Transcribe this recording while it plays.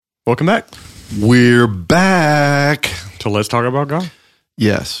Welcome back We're back. to Let's Talk About God.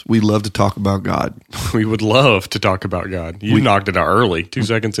 Yes, we love to talk about God. We would love to talk about God. You knocked it out early, 2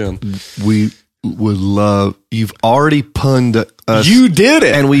 seconds in. We would love, you've already punned us. You did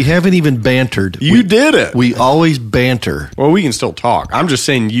it. And we haven't even bantered. You did it. We always banter. Well, we can still talk. I'm just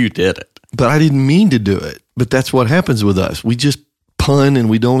saying you did it. But I didn't mean to do it. But that's what happens with us. We just pun and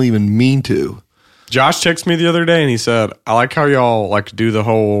we don't even mean to. Josh texted me the other day and he said, I like how y'all like to do the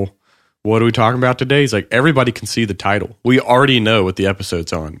whole, what are we talking about today? He's like, everybody can see the title. We already know what the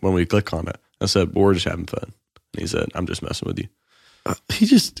episode's on when we click on it. I said, well, we're just having fun. And he said, I'm just messing with you. He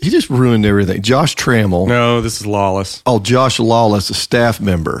just ruined everything. Josh Trammell. No, this is Lawless. Oh, Josh Lawless, a staff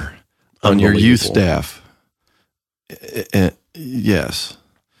member on your youth staff. Yes.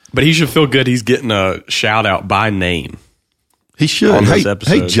 But he should feel good. He's getting a shout out by name. He should. On this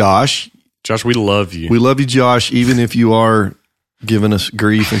episode. Hey, Josh. Josh, we love you. We love you, Josh, even if you are giving us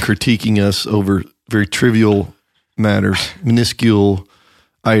grief and critiquing us over very trivial matters, minuscule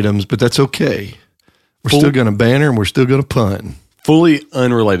items, but that's okay. We're still going to banter and we're still going to pun. Fully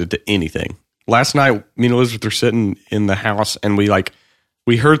unrelated to anything. Last night, me and Elizabeth were sitting in the house and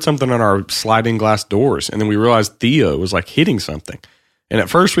we heard something on our sliding glass doors, and then we realized Theo was like hitting something. And at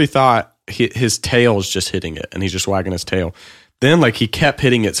first we thought his tail is just hitting it and he's just wagging his tail. Then like he kept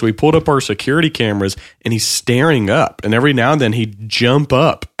hitting it. So we pulled up our security cameras and he's staring up. And every now and then he'd jump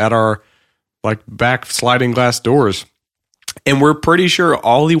up at our like back sliding glass doors. And we're pretty sure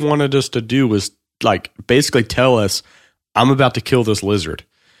all he wanted us to do was like basically tell us, I'm about to kill this lizard.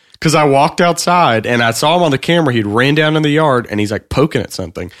 Because I walked outside and I saw him on the camera. He'd ran down in the yard and he's like poking at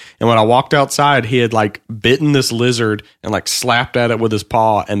something. And when I walked outside, he had like bitten this lizard and like slapped at it with his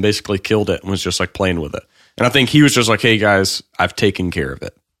paw and basically killed it and was just like playing with it. And I think he was just like, hey guys, I've taken care of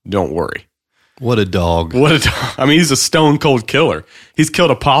it. Don't worry. What a dog. What a dog. I mean, he's a stone cold killer. He's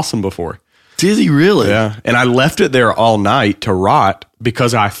killed a possum before. Did he really? Yeah. And I left it there all night to rot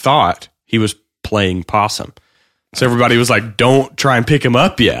because I thought he was playing possum. So everybody was like, don't try and pick him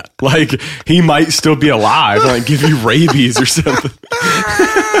up yet. Like, he might still be alive, like give you rabies or something.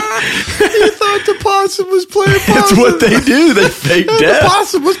 You thought the possum was playing possum. That's what they do. They fake death. The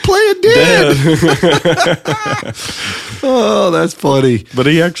possum was playing dead. Oh, that's funny. But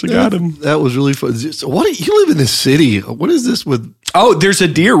he actually got him. That was really fun. So you live in the city. What is this with? Oh, there's a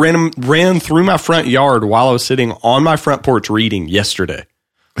deer ran through my front yard while I was sitting on my front porch reading yesterday.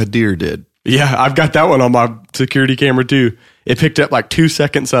 A deer did. Yeah, I've got that one on my security camera too. It picked up like 2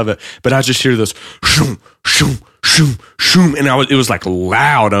 seconds of it, but I just hear this shoom, shoom, shoom, shoom, and it was like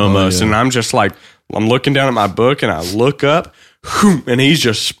loud almost. And I'm just like, I'm looking down at my book and I look up, and he's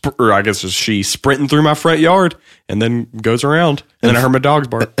just, or I guess it's she, sprinting through my front yard and then goes around. And then I heard my dogs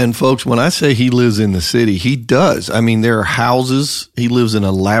bark. And folks, when I say he lives in the city, he does. I mean, there are houses. He lives in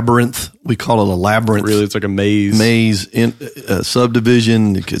a labyrinth. We call it a labyrinth. Really, it's like a maze. Maze in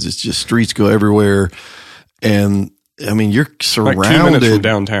subdivision because it's just streets go everywhere. And I mean, you're surrounded. Like 2 minutes from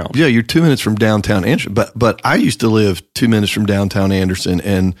downtown. Yeah, you're 2 minutes from downtown Anderson. But I used to live 2 minutes from downtown Anderson,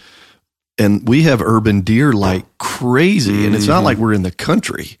 and we have urban deer like crazy. And it's not like we're in the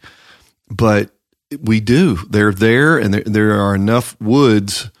country, but we do. They're there, and there are enough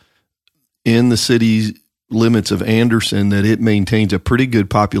woods in the city limits of Anderson that it maintains a pretty good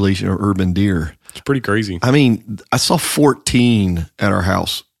population of urban deer. It's pretty crazy. I mean, I saw 14 at our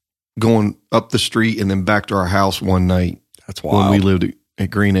house going up the street and then back to our house one night. That's wild. When we lived at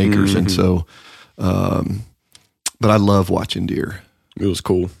Green Acres. And so, but I love watching deer. It was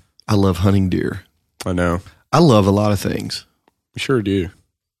cool. I love hunting deer. I know. I love a lot of things. We sure do.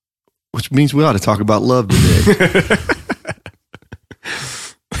 Which means we ought to talk about love today.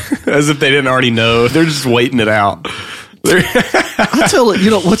 As if they didn't already know. They're just waiting it out. I tell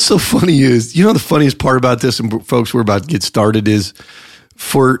you, what's so funny is, the funniest part about this, and folks, we're about to get started, is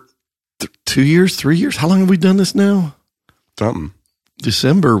for 2 years, 3 years, how long have we done this now? Something.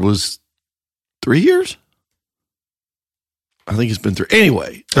 December was 3 years? I think it's been 3.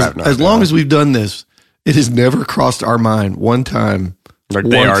 Anyway, as long as we've done this, it has never crossed our mind one time. Like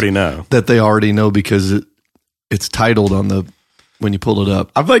they already know. That they already know because it's titled on when you pull it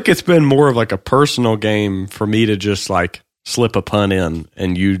up. I feel like it's been more of like a personal game for me to just like slip a pun in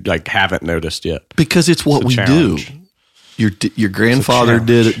and you like haven't noticed yet. Because it's what we do. Your grandfather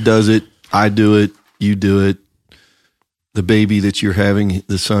does it. I do it. You do it. The baby that you're having,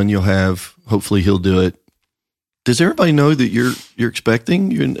 the son you'll have, hopefully he'll do it. Does everybody know that you're expecting,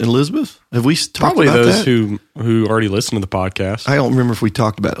 you and Elizabeth? Have we talked about that? Probably those who already listen to the podcast. I don't remember if we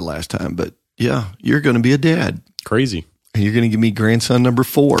talked about it last time, but yeah, you're going to be a dad. Crazy. And you're going to give me grandson number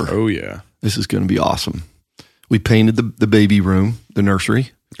 4. Oh, yeah. This is going to be awesome. We painted the baby room, the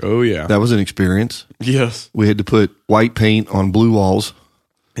nursery. Oh, yeah. That was an experience. Yes. We had to put white paint on blue walls.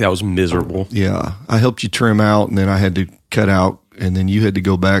 That was miserable. Yeah. I helped you trim out, and then I had to cut out, and then you had to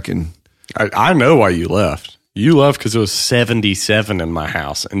go back and... I know why you left. You left because it was 77 in my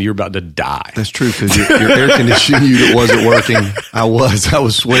house, and you're about to die. That's true, because your air conditioning unit wasn't working. I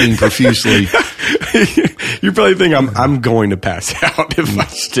was sweating profusely. You probably think I'm going to pass out if I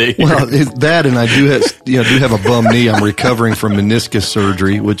stay here. Well, it's that, and I do have a bum knee. I'm recovering from meniscus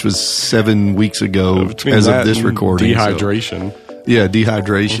surgery, which was 7 weeks ago Between as that of this and recording. dehydration. So, yeah,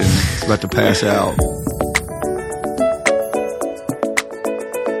 dehydration. About to pass out.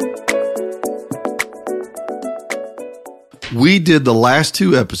 We did the last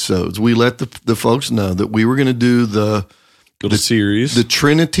 2 episodes. We let the folks know that we were going to do the series, the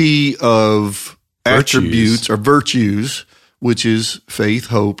Trinity of attributes or virtues, which is faith,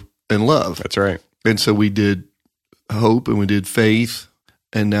 hope, and love. That's right. And so we did hope and we did faith,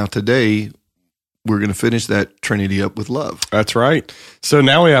 and now today we're going to finish that Trinity up with love. That's right. So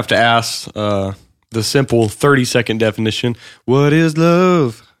now we have to ask the simple 30-second definition: what is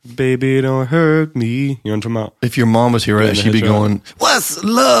love? Baby, don't hurt me. You know what I'm talking about? If your mom was here, she'd be going, "What's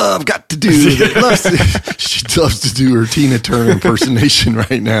love got to do with it?" She loves to do her Tina Turner impersonation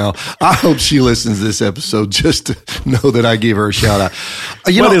right now. I hope she listens to this episode just to know that I gave her a shout out.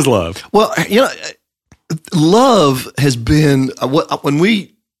 What is love? Well, love has been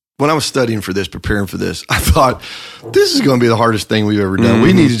when I was studying for this, preparing for this, I thought this is going to be the hardest thing we've ever done. Mm-hmm.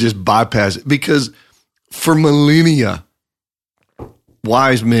 We need to just bypass it, because for millennia,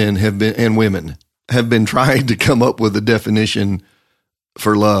 wise men and women have been trying to come up with a definition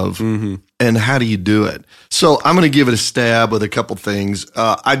for love. Mm-hmm. And how do you do it? So I'm going to give it a stab with a couple things.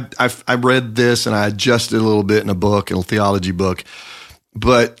 I read this and I adjusted a little bit in a theology book.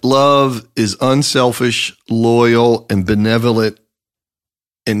 But love is unselfish, loyal, and benevolent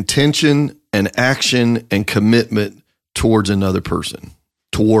intention and action and commitment toward another person.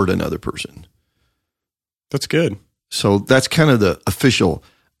 That's good. So that's kind of the official.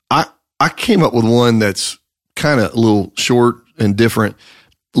 I came up with one that's kind of a little short and different.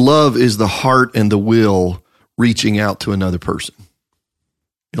 Love is the heart and the will reaching out to another person.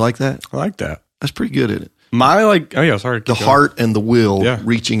 You like that? I like that. That's pretty good, isn't it? The heart and the will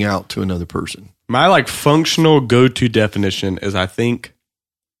reaching out to another person. My functional go-to definition is, I think,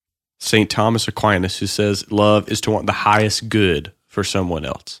 St. Thomas Aquinas, who says love is to want the highest good for someone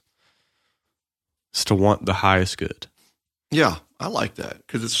else. It's to want the highest good. Yeah, I like that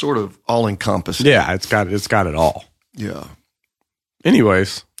because it's sort of all-encompassing. Yeah, it's got it all. Yeah.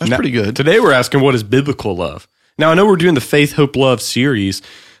 Anyways, that's pretty good. Today we're asking, what is biblical love? Now, I know we're doing the Faith, Hope, Love series,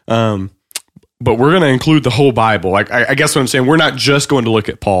 but we're going to include the whole Bible. I guess what I'm saying, we're not just going to look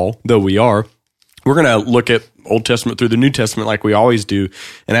at Paul, though we are. We're going to look at Old Testament through the New Testament like we always do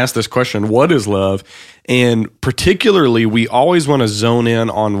and ask this question, what is love? And particularly, we always want to zone in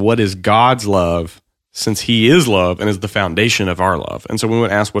on what is God's love, since he is love and is the foundation of our love. And so we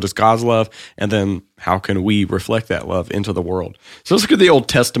want to ask, what is God's love? And then how can we reflect that love into the world? So let's look at the Old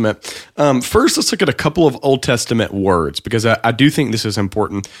Testament. First, let's look at a couple of Old Testament words, because I do think this is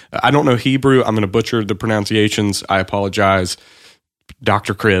important. I don't know Hebrew. I'm going to butcher the pronunciations. I apologize,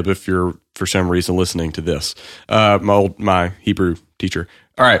 Dr. Cribb, if you're for some reason listening to this. My Hebrew teacher.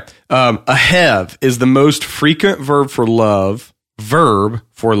 All right. Ahev is the most frequent verb for love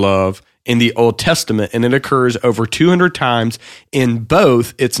in the Old Testament, and it occurs over 200 times in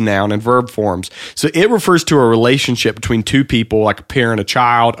both its noun and verb forms. So it refers to a relationship between two people, like a parent, a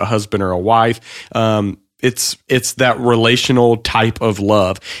child, a husband, or a wife. It's that relational type of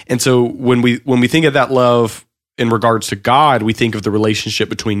love. And so when we think of that love in regards to God, we think of the relationship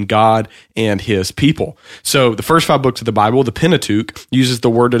between God and his people. So the first 5 books of the Bible, the Pentateuch, uses the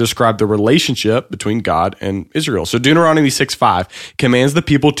word to describe the relationship between God and Israel. So Deuteronomy 6:5 commands the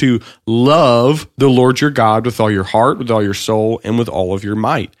people to love the Lord your God with all your heart, with all your soul, and with all of your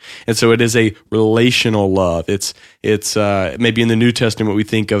might. And so it is a relational love. It's maybe in the New Testament we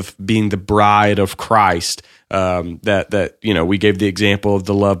think of being the bride of Christ. We gave the example of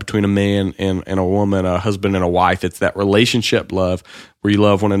the love between a man and a woman, a husband and a wife. It's that relationship love where you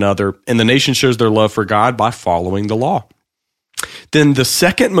love one another. And the nation shows their love for God by following the law. Then the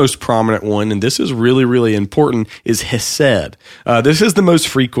second most prominent one, and this is really, really important, is hesed. This is the most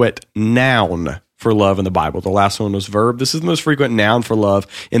frequent noun for love in the Bible. The last one was verb. This is the most frequent noun for love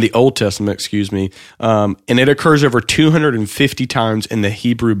in the Old Testament, and it occurs over 250 times in the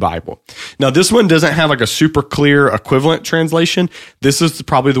Hebrew Bible. Now, this one doesn't have a super clear equivalent translation. This is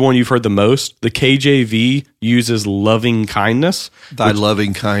probably the one you've heard the most. The KJV uses loving kindness. Thy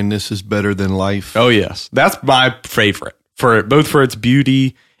loving kindness is better than life. Oh, yes. That's my favorite. for its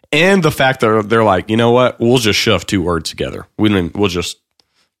beauty and the fact that they're like, you know what, we'll just shove two words together.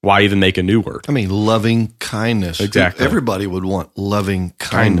 Why even make a new word? I mean, loving kindness. Exactly. Everybody would want loving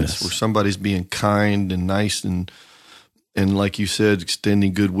kindness, where somebody's being kind and nice and like you said,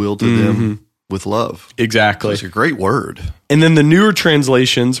 extending goodwill to them with love. Exactly. It's a great word. And then the newer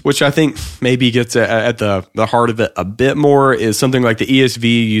translations, which I think maybe gets at the heart of it a bit more, is something like the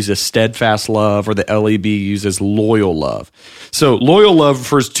ESV uses steadfast love, or the LEB uses loyal love. So loyal love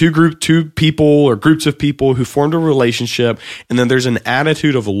refers to people or groups of people who formed a relationship, and then there's an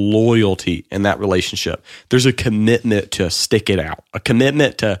attitude of loyalty in that relationship. There's a commitment to stick it out, a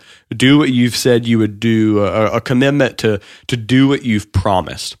commitment to do what you've said you would do, a commitment to do what you've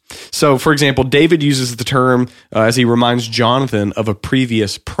promised. So, for example, David uses the term as he reminds Jonathan of a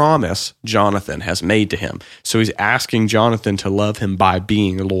previous promise Jonathan has made to him. So he's asking Jonathan to love him by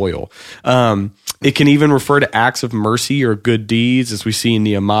being loyal. It can even refer to acts of mercy or good deeds, as we see in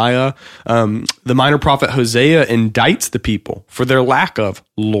Nehemiah. The minor prophet Hosea indicts the people for their lack of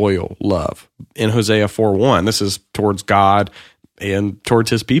loyal love in Hosea 4:1. This is towards God and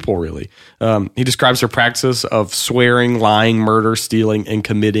towards his people, really. He describes their practices of swearing, lying, murder, stealing, and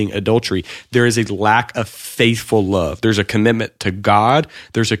committing adultery. There is a lack of faithful love. There's a commitment to God.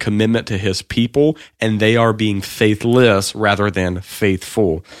 There's a commitment to his people, and they are being faithless rather than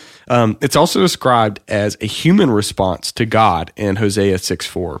faithful. It's also described as a human response to God in Hosea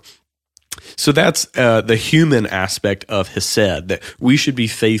 6:4. So that's the human aspect of Hesed, that we should be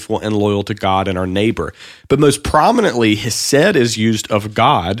faithful and loyal to God and our neighbor. But most prominently, Hesed is used of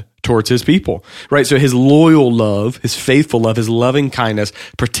God towards his people, right? So his loyal love, his faithful love, his loving kindness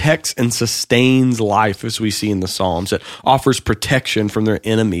protects and sustains life, as we see in the Psalms. It offers protection from their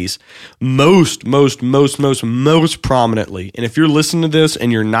enemies. Most prominently. And if you're listening to this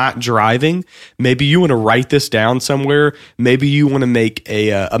and you're not driving, maybe you want to write this down somewhere. Maybe you want to make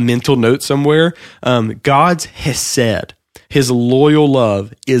a mental note somewhere. God's Hesed, his loyal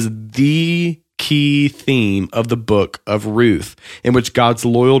love, is the key theme of the book of Ruth, in which God's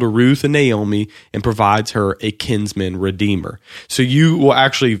loyal to Ruth and Naomi and provides her a kinsman redeemer. So you will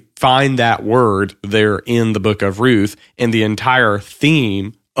actually find that word there in the book of Ruth, and the entire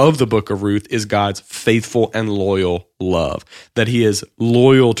theme of the book of Ruth is God's faithful and loyal love, that he is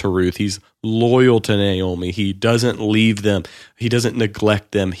loyal to Ruth. He's loyal to Naomi. He doesn't leave them. He doesn't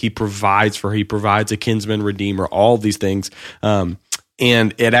neglect them. He provides for her. He provides a kinsman redeemer, all these things.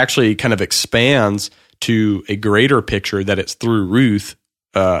 And it actually kind of expands to a greater picture that it's through Ruth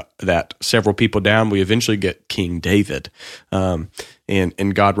that several people down, we eventually get King David. And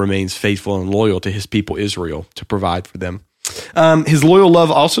God remains faithful and loyal to his people Israel to provide for them. His loyal love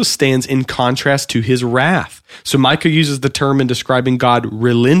also stands in contrast to his wrath. So Micah uses the term in describing God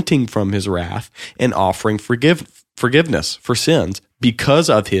relenting from his wrath and offering forgiveness for sins because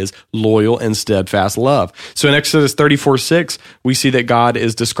of his loyal and steadfast love. So in Exodus 34:6, we see that God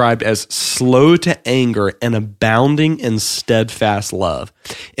is described as slow to anger and abounding in steadfast love.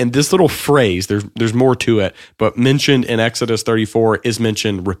 And this little phrase, there's more to it, but mentioned in Exodus 34 is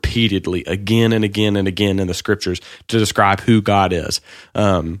mentioned repeatedly again and again and again in the scriptures to describe who God is.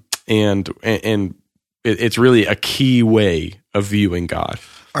 And it's really a key way of viewing God.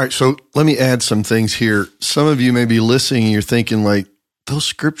 All right, so let me add some things here. Some of you may be listening and you're thinking like, those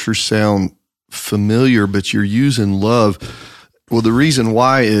scriptures sound familiar, but you're using love. Well, the reason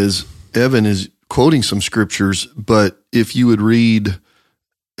why is Evan is quoting some scriptures, but if you would read,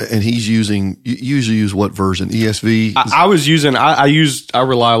 and he's using, you usually use what version? ESV? I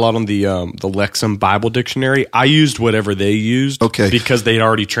rely a lot on the Lexham Bible Dictionary. I used whatever they used, because they'd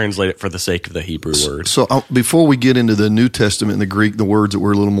already translated it for the sake of the Hebrew word. So before we get into the New Testament and the Greek, the words that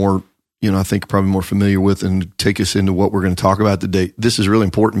we're a little more, I think probably more familiar with, and take us into what we're going to talk about today. This is really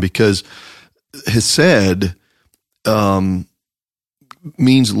important because Hesed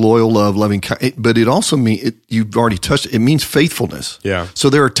means loyal love, loving, but it also means, you've already touched it, it means faithfulness. Yeah. So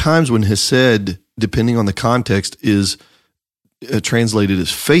there are times when Hesed, depending on the context, is translated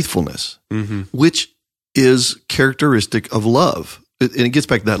as faithfulness, which is characteristic of love. And it gets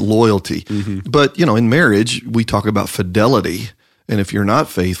back to that loyalty. But, in marriage, we talk about fidelity. And if you're not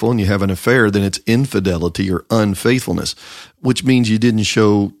faithful and you have an affair, then it's infidelity or unfaithfulness, which means you didn't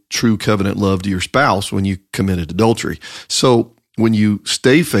show true covenant love to your spouse when you committed adultery. So when you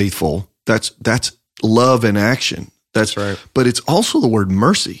stay faithful, that's love in action. That's right. But it's also the word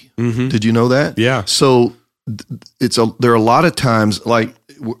mercy. Did you know that? Yeah. So there are a lot of times like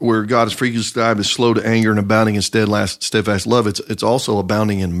where God is frequently described as slow to anger and abounding in steadfast love. It's also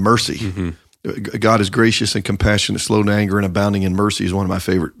abounding in mercy. God is gracious and compassionate, slow to anger, and abounding in mercy is one of my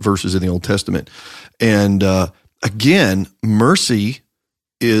favorite verses in the Old Testament. And again, mercy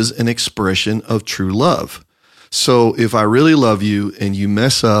is an expression of true love. So if I really love you and you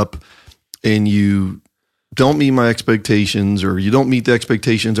mess up and you don't meet my expectations, or you don't meet the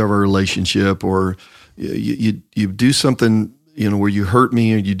expectations of our relationship, or you do something, where you hurt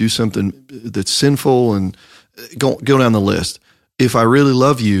me, or you do something that's sinful, and go down the list. If I really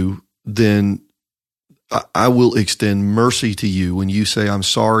love you, then I will extend mercy to you. When you say, I'm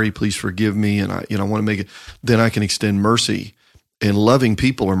sorry, please forgive me, and I want to make it, then I can extend mercy. And loving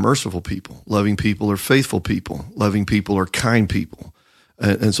people are merciful people. Loving people are faithful people. Loving people are kind people.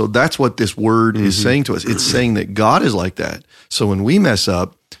 And so that's what this word is saying to us. It's saying that God is like that. So when we mess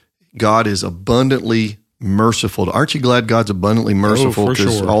up, God is abundantly merciful. Aren't you glad God's abundantly merciful?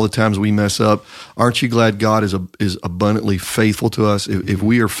 Because all the times we mess up, aren't you glad God is abundantly faithful to us? If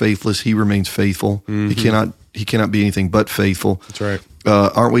we are faithless, He remains faithful. He cannot be anything but faithful. That's right.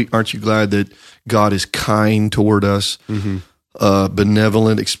 Aren't you glad that God is kind toward us?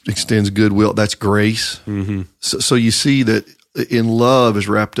 Benevolent, extends goodwill. That's grace. So you see that in love is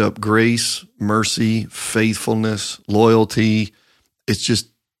wrapped up grace, mercy, faithfulness, loyalty. It's just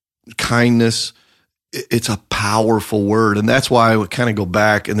kindness. It's a powerful word. And that's why I would kind of go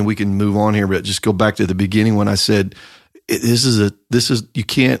back, and then we can move on here, but just go back to the beginning when I said, you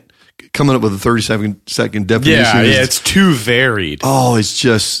can't, coming up with a 30-second definition. Yeah, it's too varied. Oh, it's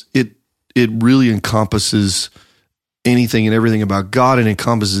just, it really encompasses anything and everything about God, and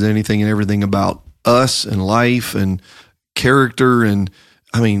encompasses anything and everything about us and life and character. And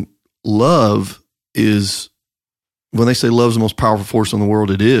I mean, love is, when they say love is the most powerful force in the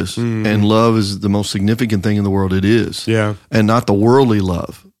world, it is. And love is the most significant thing in the world, it is. Yeah. And not the worldly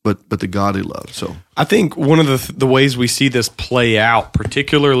love, but the godly love. So I think one of the ways we see this play out,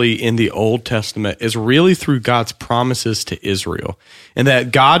 particularly in the Old Testament, is really through God's promises to Israel. And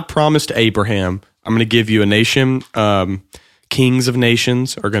that God promised Abraham, I'm going to give you a nation, kings of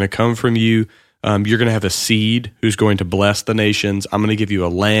nations are going to come from you. You're going to have a seed who's going to bless the nations. I'm going to give you a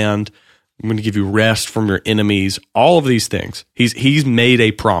land. I'm going to give you rest from your enemies. All of these things. He's made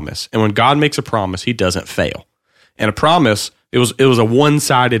a promise. And when God makes a promise, He doesn't fail. And a promise, it was a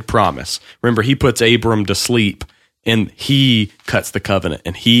one-sided promise. Remember, He puts Abram to sleep, and He cuts the covenant,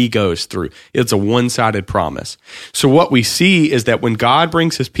 and He goes through. It's a one-sided promise. So what we see is that when God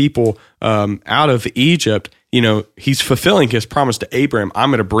brings His people out of Egypt, He's fulfilling His promise to Abraham.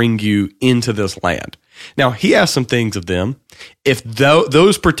 I'm going to bring you into this land. Now, He has some things of them. If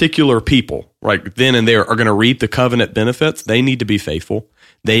those particular people, right then and there, are going to reap the covenant benefits, they need to be faithful.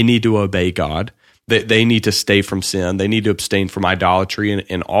 They need to obey God. They need to stay from sin. They need to abstain from idolatry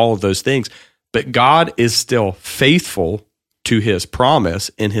and all of those things. But God is still faithful to His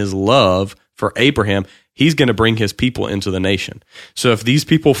promise and His love for Abraham. He's going to bring His people into the nation. So if these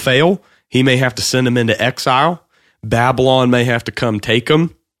people fail, He may have to send them into exile. Babylon may have to come take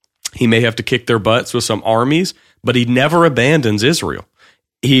them. He may have to kick their butts with some armies, but He never abandons Israel.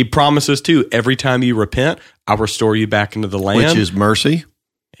 He promises too, every time you repent, I'll restore you back into the land. Which is mercy.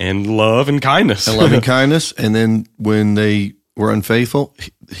 And love and kindness. And loving kindness. And then when they were unfaithful,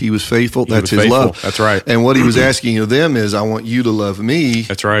 He was faithful. That's His love. That's right. And what He was asking of them is, I want you to love me.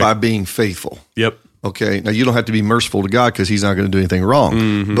 That's right. By being faithful. Yep. Okay. Now, you don't have to be merciful to God because He's not going to do anything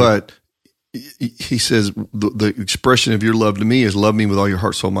wrong. But He says the expression of your love to me is love me with all your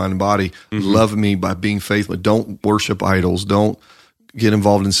heart, soul, mind, and body. Love me by being faithful. Don't worship idols. Don't get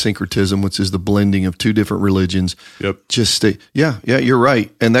involved in syncretism, which is the blending of two different religions. Yep. Just stay. Yeah, you're right.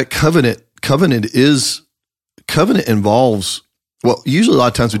 And that covenant involves, well, usually a lot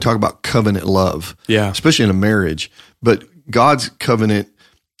of times we talk about covenant love. Yeah. Especially in a marriage. But God's covenant,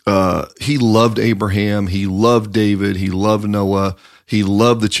 He loved Abraham. He loved David. He loved Noah. He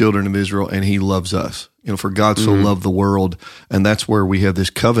loved the children of Israel, and He loves us. For God so loved the world, and that's where we have this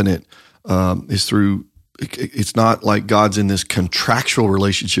covenant. Is through. It's not like God's in this contractual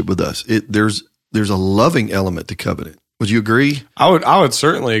relationship with us. There's a loving element to covenant. Would you agree? I would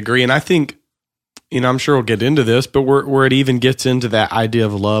certainly agree, and I think, I'm sure we'll get into this, but where it even gets into that idea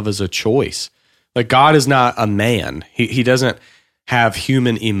of love as a choice. Like, God is not a man. He doesn't have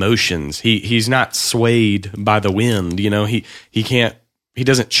human emotions. He's not swayed by the wind. He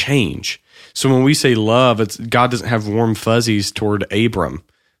doesn't change. So when we say love, God doesn't have warm fuzzies toward Abram,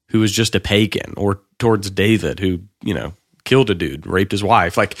 who was just a pagan, or towards David, who, killed a dude, raped his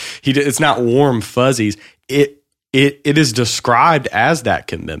wife. Like, it's not warm fuzzies. It is described as that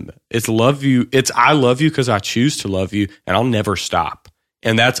commitment. It's love you. It's I love you because I choose to love you, and I'll never stop.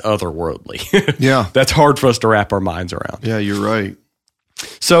 And that's otherworldly. Yeah. That's hard for us to wrap our minds around. Yeah, you're right.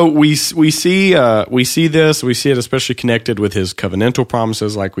 So we see this. We see it especially connected with his covenantal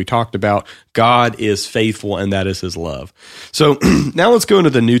promises, like we talked about. God is faithful, and that is his love. So now let's go into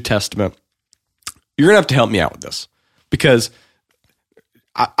the New Testament. You're going to have to help me out with this, because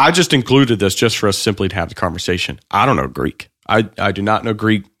I just included this just for us simply to have the conversation. I don't know Greek. I do not know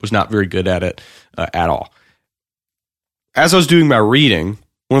Greek, was not very good at it at all. As I was doing my reading,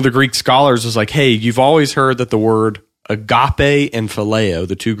 one of the Greek scholars was like, hey, you've always heard that the word agape and phileo,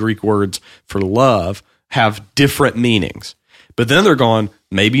 the two Greek words for love, have different meanings. But then they're going,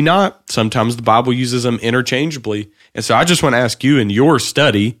 maybe not. Sometimes the Bible uses them interchangeably. And so I just want to ask you, in your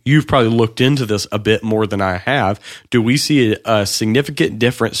study, you've probably looked into this a bit more than I have. Do we see a significant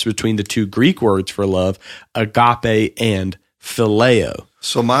difference between the two Greek words for love, agape and phileo?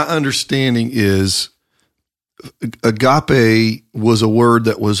 So my understanding is agape was a word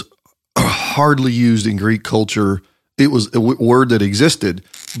that was hardly used in Greek culture. It was a word that existed,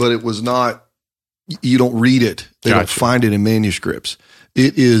 but it was not, you don't read it. They don't find it in manuscripts.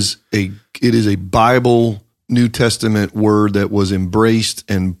 It is a Bible New Testament word that was embraced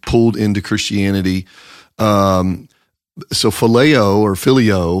and pulled into Christianity. So phileo or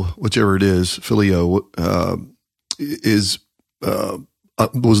filio, whichever it is, filio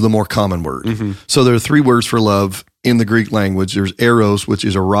was the more common word. Mm-hmm. So there are three words for love in the Greek language. There's eros, which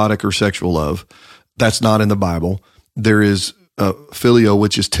is erotic or sexual love. That's not in the Bible. There is filio,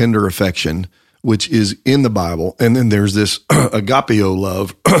 which is tender affection, which is in the Bible. And then there's this agapeo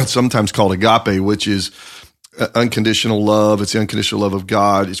love, sometimes called agape, which is unconditional love. It's the unconditional love of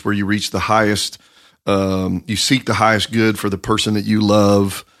God. It's where you reach the highest, you seek the highest good for the person that you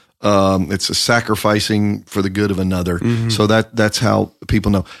love. It's a sacrificing for the good of another. Mm-hmm. So that's how people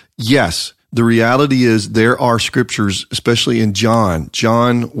know. Yes, the reality is there are scriptures, especially in John.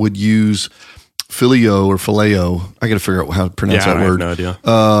 John would use filio or phileo. I got to figure out how to pronounce that word. I have no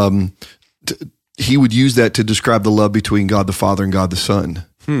idea. He would use that to describe the love between God the Father and God the Son.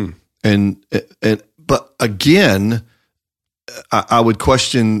 But again, I would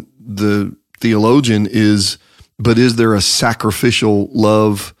question the theologian is there a sacrificial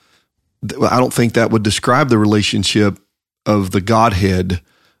love? I don't think that would describe the relationship of the Godhead.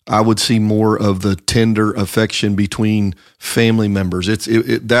 I would see more of the tender affection between family members.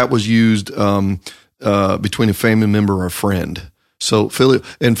 That was used between a family member or a friend. So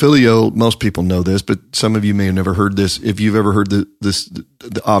filio, most people know this, but some of you may have never heard this. If you've ever heard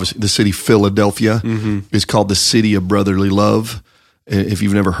obviously the city Philadelphia is called the city of brotherly love. If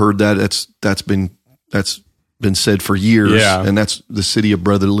you've never heard that, that's been said for years, and that's the city of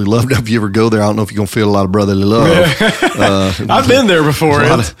brotherly love. Now, if you ever go there, I don't know if you're going to feel a lot of brotherly love. I've been there before.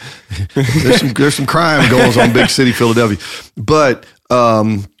 There's some crime goes on big city Philadelphia, but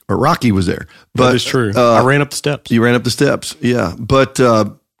Rocky was there. But that is true. I ran up the steps. You ran up the steps, yeah. But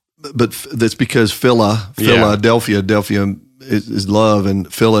that's because Philadelphia is love, and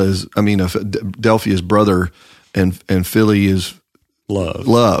Delphia is brother, and Philly is love.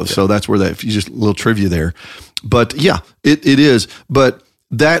 Yeah. So that's where just a little trivia there. But yeah, it is. But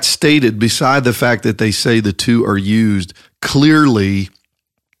that stated, beside the fact that they say the two are used, clearly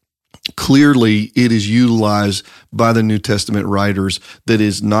it is utilized by the New Testament writers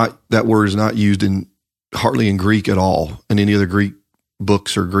that word is not used hardly in Greek at all in any other Greek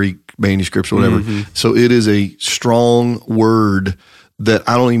books or Greek manuscripts or whatever. Mm-hmm. So it is a strong word that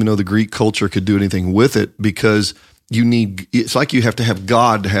I don't even know the Greek culture could do anything with it, because it's like you have to have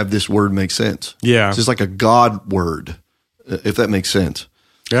God to have this word make sense. Yeah. It's just like a God word, if that makes sense.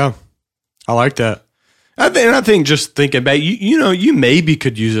 Yeah. I like that. I think just thinking about you maybe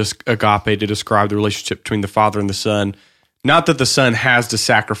could use this agape to describe the relationship between the Father and the Son. Not that the Son has to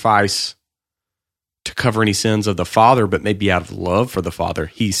sacrifice to cover any sins of the Father, but maybe out of love for the Father,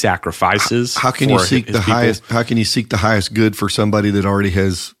 he sacrifices. How can you seek the highest? How can you seek the highest good for somebody that already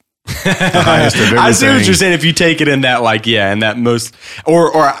has the highest of everything? I see what you're saying. If you take it in that, and that most,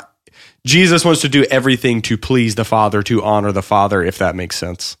 or Jesus wants to do everything to please the Father, to honor the Father, if that makes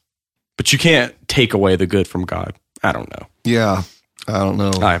sense. But you can't take away the good from God. I don't know. Yeah, I don't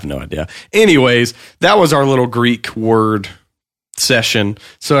know. I have no idea. Anyways, that was our little Greek word session.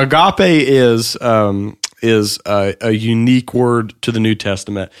 So agape is a unique word to the New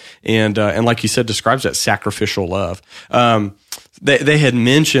Testament, and like you said, describes that sacrificial love. They had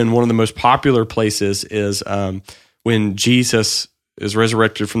mentioned one of the most popular places is when Jesus is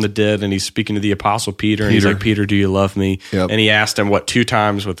resurrected from the dead, and he's speaking to the apostle Peter, and he's like, "Peter, do you love me?" Yep. And he asked him 2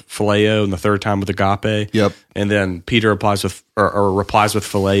 times with phileo, and the 3rd time with agape. Yep. And then Peter replies with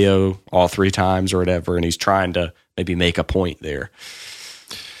phileo all 3 times or whatever, and he's trying to maybe make a point there.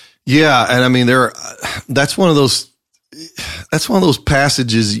 Yeah, and I mean that's one of those. that's one of those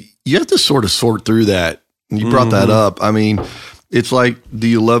passages you have to sort of sort through that. And you brought that up. I mean, it's like, do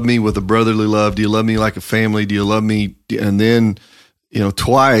you love me with a brotherly love? Do you love me like a family? Do you love me? And then,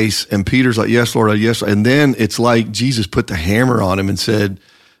 twice, and Peter's like, yes, Lord, yes. And then it's like Jesus put the hammer on him and said,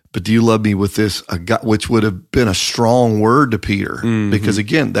 but do you love me with this, which would have been a strong word to Peter, because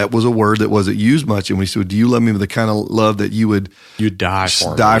again, that was a word that wasn't used much. And we said, do you love me with the kind of love that you'd die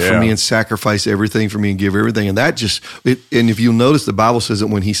for me and sacrifice everything for me and give everything? And that and if you'll notice, the Bible says that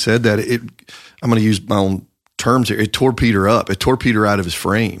when he said that, I'm going to use my own terms here, it tore Peter up. It tore Peter out of his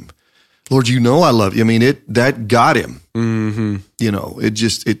frame. Lord, I love you. I mean, that got him.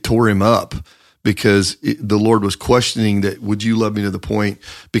 It tore him up. Because the Lord was questioning that, would you love me to the point,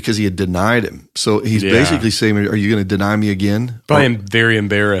 because he had denied him. So he's basically saying, are you going to deny me again? I am very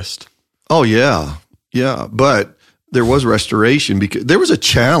embarrassed. Oh, yeah. Yeah. But there was restoration, because there was a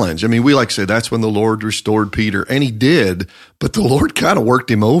challenge. I mean, we like to say that's when the Lord restored Peter, and he did, but the Lord kind of worked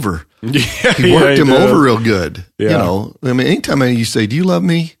him over. He worked him over real good. Yeah. I mean, anytime you say, do you love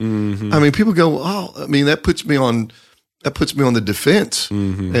me? I mean, people go, that puts me on the defense.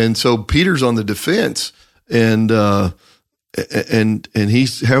 And so Peter's on the defense, and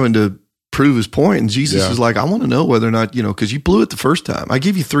he's having to prove his point. And Jesus is like, I want to know whether or not, because you blew it the first time. I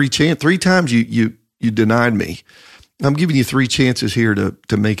give you 3 times you denied me. I'm giving you 3 chances here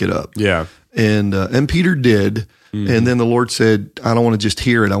to make it up. Yeah. And Peter did. And then the Lord said, I don't want to just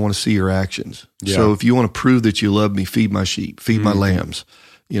hear it. I want to see your actions. Yeah. So if you want to prove that you love me, feed my sheep, feed my lambs.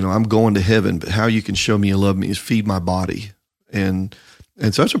 I'm going to heaven, but how you can show me you love me is feed my body. And so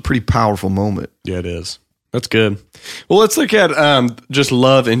that's a pretty powerful moment. Yeah, it is. That's good. Well, let's look at just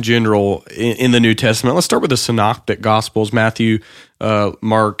love in general in the New Testament. Let's start with the Synoptic Gospels, Matthew,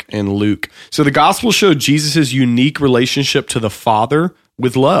 Mark, and Luke. So the Gospels show Jesus' unique relationship to the Father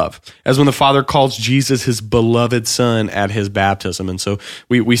with love, as when the Father calls Jesus his beloved Son at his baptism. And so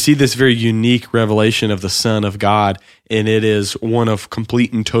we see this very unique revelation of the Son of God, and it is one of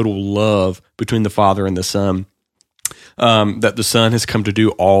complete and total love between the Father and the Son. That the Son has come to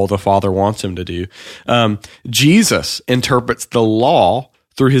do all the Father wants him to do. Jesus interprets the law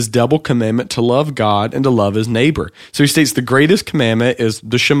through his double commandment to love God and to love his neighbor. So he states the greatest commandment is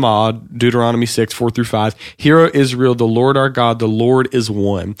the Shema, Deuteronomy 6:4-5. Hear, O Israel, the Lord our God, the Lord is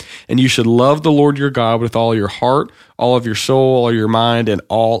one. And you should love the Lord your God with all your heart, all of your soul, all your mind, and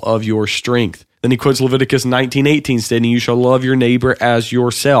all of your strength. Then he quotes Leviticus 19:18, stating, you shall love your neighbor as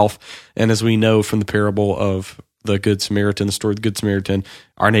yourself. And as we know from the parable of the Good Samaritan, the story of the Good Samaritan,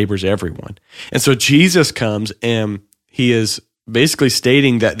 our neighbor's everyone. And so Jesus comes, and he is basically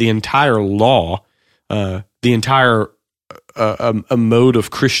stating that the entire law, the entire a mode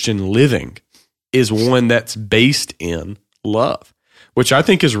of Christian living is one that's based in love, which I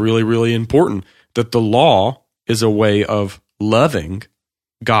think is really, really important, that the law is a way of loving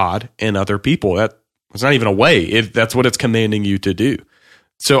God and other people. It's not even a way. That's what it's commanding you to do.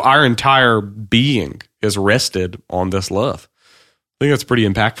 So our entire being is rested on this love. I think that's pretty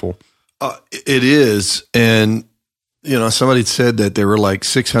impactful. It is. And somebody said that there were like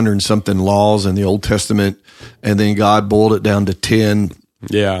 600 and something laws in the Old Testament, and then God boiled it down to 10.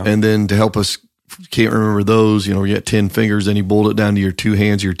 Yeah. And then to help us, can't remember those, you got 10 fingers, and he boiled it down to your 2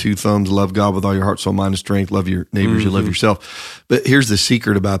 hands, your 2 thumbs, love God with all your heart, soul, mind, and strength, love your neighbors, you love yourself. But here's the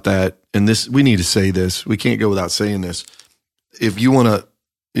secret about that. And this, we need to say this. We can't go without saying this. If you want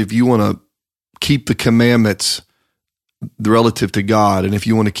to keep the commandments relative to God, and if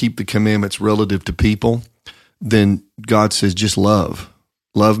you want to keep the commandments relative to people, then God says, just love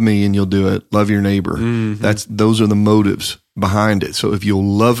me and you'll do it. Love your neighbor. Those are the motives behind it. So if you'll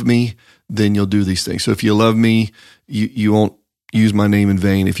love me, then you'll do these things. So if you love me, you won't use my name in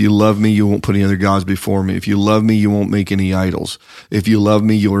vain. If you love me, you won't put any other gods before me. If you love me, you won't make any idols. If you love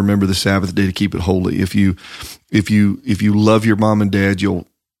me, you'll remember the Sabbath day to keep it holy. If you love your mom and dad, you'll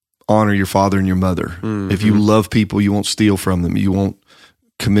honor your father and your mother. If you love people, you won't steal from them. You won't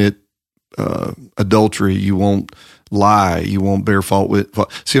commit adultery. You won't lie. You won't bear fault with.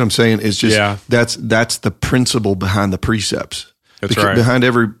 See what I'm saying? It's just that's the principle behind the precepts. That's right. Behind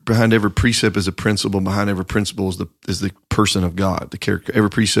every precept is a principle. Behind every principle is the person of God. The character. Every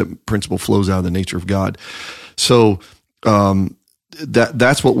precept principle flows out of the nature of God. So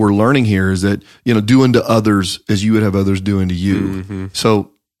that's what we're learning here, is that do unto others as you would have others do unto you.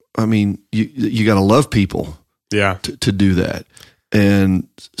 So I mean, you got to love people. To do that. And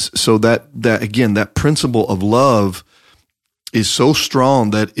so that again, that principle of love is so strong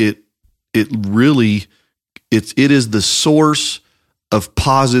that it is the source of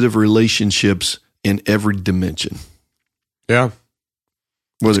positive relationships in every dimension. Yeah.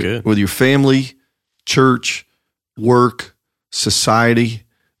 Whether your family, church, work, society,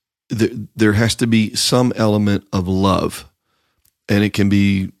 there has to be some element of love. And it can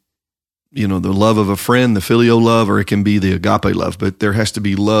be, the love of a friend, the filial love, or it can be the agape love. But there has to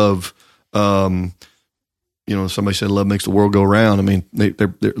be love. Somebody said love makes the world go round. I mean,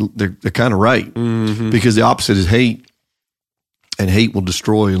 they're kind of right, because the opposite is hate, and hate will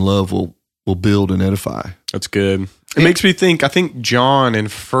destroy, and love will build and edify. That's good. It makes me think. I think John in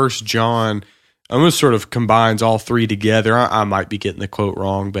 1 John almost sort of combines all three together. I might be getting the quote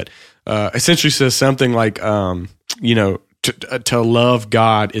wrong, but essentially says something like, to love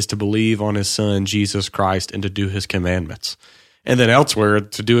God is to believe on His Son Jesus Christ and to do His commandments. And then elsewhere,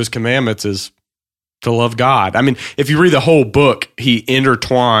 to do His commandments is to love God. I mean, if you read the whole book, he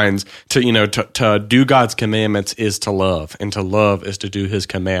intertwines to do God's commandments is to love, and to love is to do His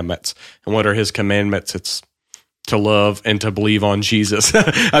commandments. And what are His commandments? It's to love and to believe on Jesus.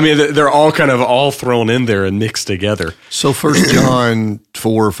 I mean, they're all kind of all thrown in there and mixed together. So 1 John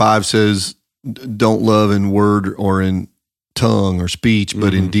 4:5 says, don't love in word or in tongue or speech,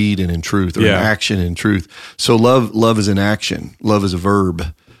 but in deed and in truth, or in action and truth. So love is an action. Love is a verb.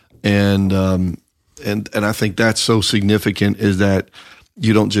 And I think that's so significant, is that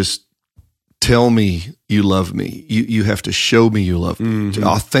you don't just tell me you love me. You have to show me you love me.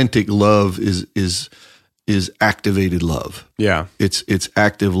 Authentic love is activated love. Yeah. It's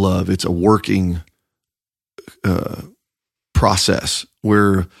active love. It's a working process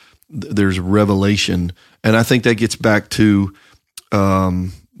where there's revelation. And I think that gets back to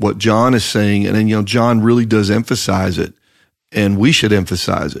what John is saying. And then, John really does emphasize it, and we should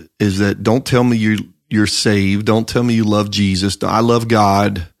emphasize it, is that don't tell me you're saved. Don't tell me you love Jesus. I love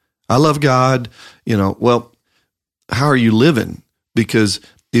God. I love God. Well, how are you living? Because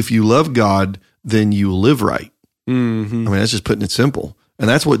if you love God, then you will live right. I mean, that's just putting it simple. And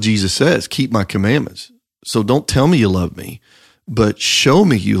that's what Jesus says, keep my commandments. So don't tell me you love me, but show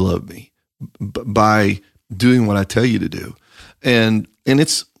me you love me by doing what I tell you to do. And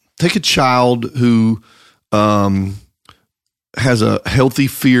it's, take a child who has a healthy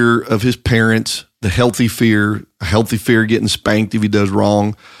fear of his parents, a healthy fear getting spanked if he does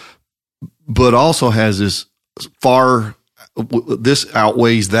wrong, but also has this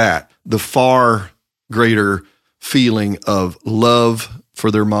outweighs that, the far greater feeling of love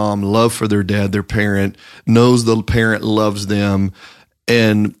for their mom, love for their dad, their parent, knows the parent loves them,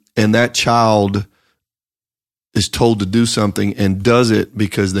 and that child is told to do something and does it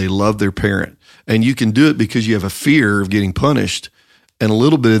because they love their parent. And you can do it because you have a fear of getting punished, and a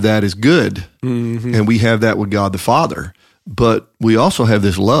little bit of that is good. And we have that with God the Father, but we also have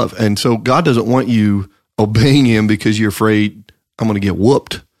this love. And so God doesn't want you obeying Him because you're afraid I'm going to get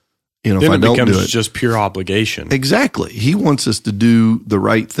whooped. If I don't do it. Then it becomes just pure obligation. Exactly. He wants us to do the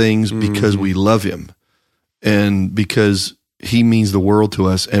right things because we love Him, and because He means the world to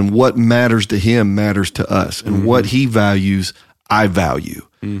us, and what matters to Him matters to us, and what He values, I value.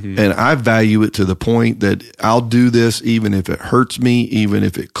 And I value it to the point that I'll do this even if it hurts me, even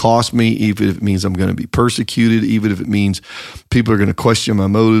if it costs me, even if it means I'm going to be persecuted, even if it means people are going to question my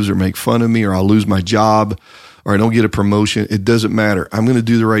motives or make fun of me, or I'll lose my job, or I don't get a promotion. It doesn't matter. I'm going to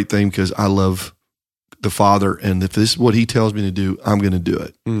do the right thing because I love the Father, and if this is what He tells me to do, I'm going to do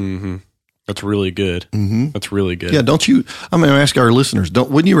it. That's really good. That's really good. Yeah, don't you? I'm going to ask our listeners,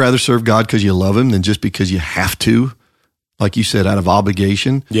 wouldn't you rather serve God because you love Him than just because you have to? Like you said, out of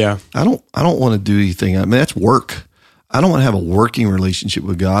obligation. Yeah. I don't want to do anything. I mean, that's work. I don't want to have a working relationship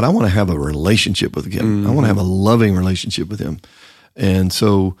with God. I want to have a relationship with Him. I want to have a loving relationship with Him. And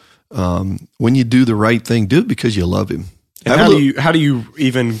so when you do the right thing, do it because you love Him. And how do you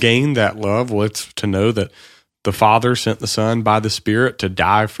even gain that love? Well, it's to know that the Father sent the Son by the Spirit to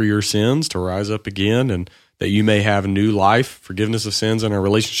die for your sins, to rise up again, and that you may have new life, forgiveness of sins, and a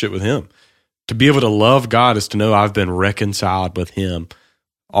relationship with Him. To be able to love God is to know I've been reconciled with Him,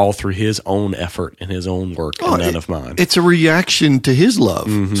 all through His own effort and His own work, and none of mine. It's a reaction to His love.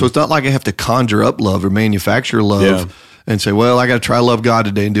 So it's not like I have to conjure up love or manufacture love and say, well, I got to try to love God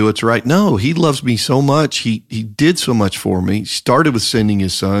today and do what's right. No, He loves me so much. He did so much for me. He started with sending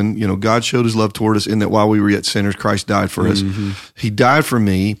His Son. God showed His love toward us in that while we were yet sinners, Christ died for us. He died for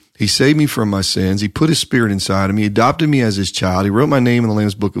me. He saved me from my sins. He put His Spirit inside of me. He adopted me as His child. He wrote my name in the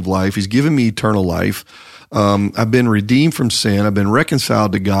Lamb's Book of Life. He's given me eternal life. I've been redeemed from sin. I've been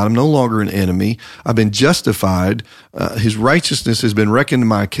reconciled to God. I'm no longer an enemy. I've been justified. His righteousness has been reckoned to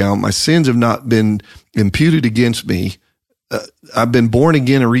my account. My sins have not been imputed against me. I've been born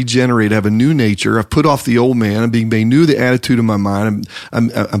again and regenerated. I have a new nature. I've put off the old man. I'm being made new, the attitude of my mind.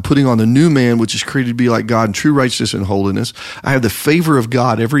 I'm putting on the new man, which is created to be like God in true righteousness and holiness. I have the favor of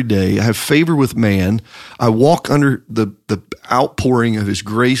God every day. I have favor with man. I walk under the outpouring of his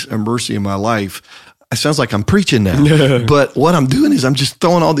grace and mercy in my life. It sounds like I'm preaching now, but what I'm doing is I'm just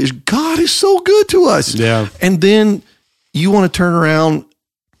throwing all these, God is so good to us. Yeah. And then you want to turn around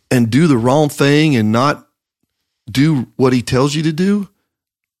and do the wrong thing and not do what he tells you to do.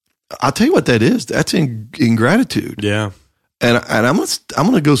 I'll tell you what that is. That's ingratitude. Yeah. And I'm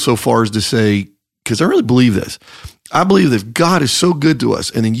going to go so far as to say, because I really believe this. I believe that if God is so good to us,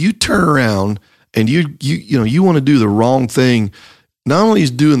 and then you turn around and you want to do the wrong thing, not only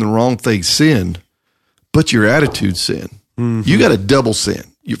is doing the wrong thing sin, but your attitude sin. Mm-hmm. You got a double sin.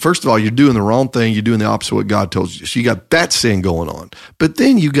 First of all, you're doing the wrong thing. You're doing the opposite of what God told you. So you got that sin going on. But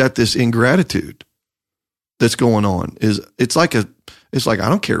then you got this ingratitude that's going on. It's like I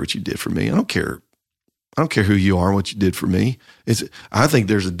don't care what you did for me. I don't care who you are and what you did for me. I think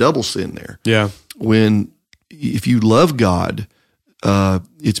there's a double sin there. Yeah. If you love God,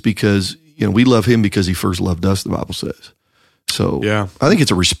 it's because we love him because he first loved us, the Bible says. So yeah. I think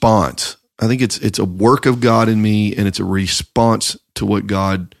it's a response. I think it's a work of God in me, and it's a response to what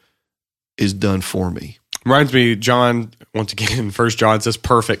God has done for me. Reminds me, John, once again, 1 John says,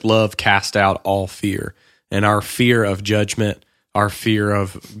 perfect love cast out all fear. And our fear of judgment, our fear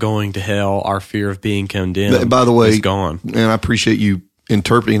of going to hell, our fear of being condemned, by the way, is gone. And I appreciate you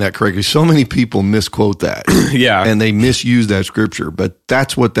interpreting that correctly. So many people misquote that. Yeah. And they misuse that scripture, but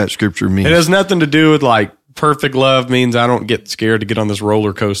that's what that scripture means. It has nothing to do with like perfect love means I don't get scared to get on this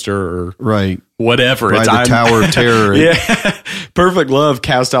roller coaster or whatever. Right, the Tower of Terror. Yeah. Perfect love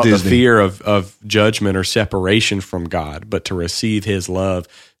casts out Disney. the fear of judgment or separation from God, but to receive his love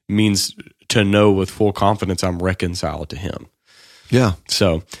means to know with full confidence I'm reconciled to him. Yeah.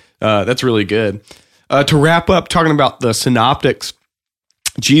 So that's really good. To wrap up, talking about the synoptics,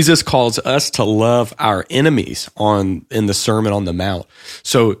 Jesus calls us to love our enemies in the Sermon on the Mount.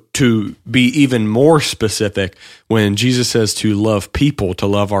 So to be even more specific, when Jesus says to love people, to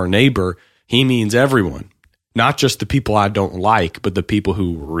love our neighbor, he means everyone, not just the people I don't like, but the people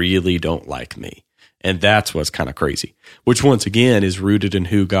who really don't like me. And that's what's kind of crazy, which once again is rooted in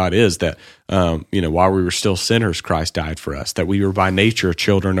who God is, that, while we were still sinners, Christ died for us, that we were by nature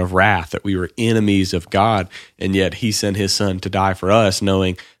children of wrath, that we were enemies of God, and yet he sent his son to die for us,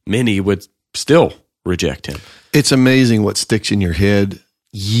 knowing many would still reject him. It's amazing what sticks in your head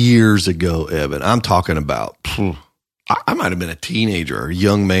years ago, Evan. I'm talking about, I might have been a teenager or a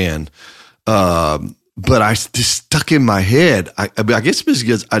young man, but I just stuck in my head. I guess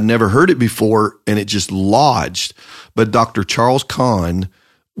because I'd never heard it before and it just lodged. But Dr. Charles Kahn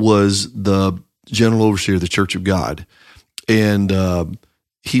was the general overseer of the Church of God. And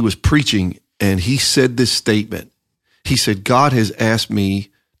he was preaching and he said this statement. He said, God has asked me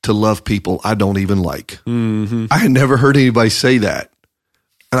to love people I don't even like. Mm-hmm. I had never heard anybody say that.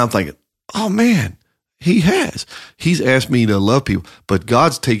 And I'm thinking, oh man. He has. He's asked me to love people, but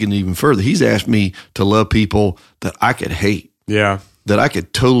God's taken it even further. He's asked me to love people that I could hate. Yeah. That I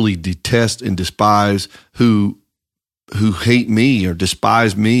could totally detest and despise, who hate me or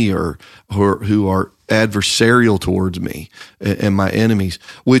despise me or who are adversarial towards me and my enemies,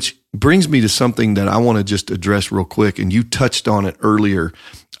 which brings me to something that I want to just address real quick. And you touched on it earlier.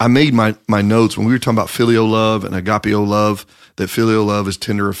 I made my notes when we were talking about filial love and agapeo love, that filial love is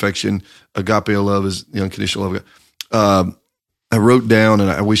tender affection, agapeo love is the unconditional love. I wrote down,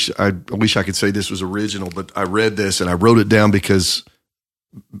 and I wish I could say this was original, but I read this and I wrote it down because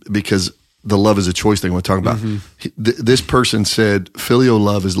the love is a choice thing we're talking about. Mm-hmm. This person said filial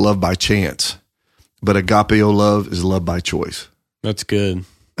love is love by chance, but agapeo love is love by choice. That's good.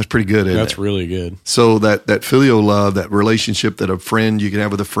 That's pretty good, isn't it? That's really good. So that filial love, that relationship that a friend you can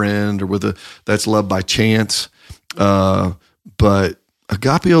have with a friend or that's love by chance. But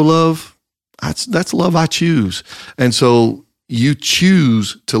agapeo love, that's love I choose. And so you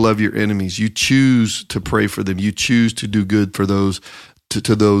choose to love your enemies. You choose to pray for them. You choose to do good for those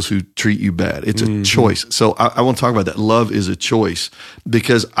to those who treat you bad. It's a choice. So I want to talk about that. Love is a choice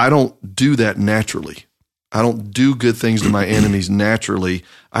because I don't do that naturally. I don't do good things to my enemies naturally.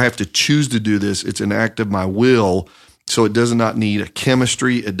 I have to choose to do this. It's an act of my will. So it does not need a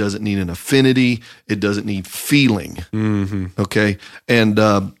chemistry. It doesn't need an affinity. It doesn't need feeling. Mm-hmm. Okay. And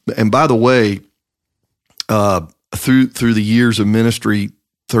by the way, through the years of ministry,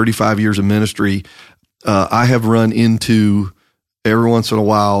 35 years of ministry, I have run into every once in a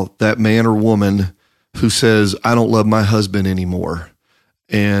while that man or woman who says, I don't love my husband anymore.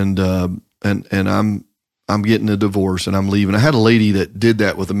 And I'm I'm getting a divorce and I'm leaving. I had a lady that did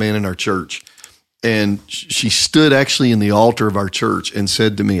that with a man in our church. And she stood actually in the altar of our church and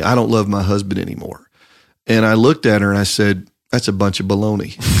said to me, I don't love my husband anymore. And I looked at her and I said, that's a bunch of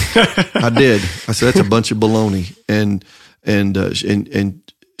baloney. I did. I said, that's a bunch of baloney. And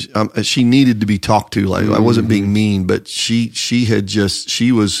she needed to be talked to. Like, I wasn't being mean, but she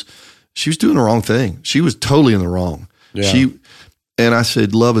was doing the wrong thing. She was totally in the wrong. Yeah. And I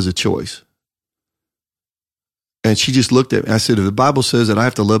said, love is a choice. And she just looked at me. I said, if the Bible says that I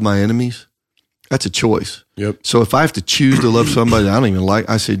have to love my enemies, that's a choice. Yep. So if I have to choose to love somebody that I don't even like,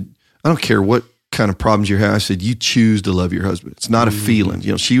 I said, I don't care what kind of problems you have. I said, you choose to love your husband. It's not a feeling.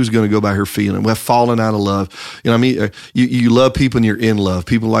 You know, she was going to go by her feeling. We're falling out of love. You know what I mean? You love people and you're in love.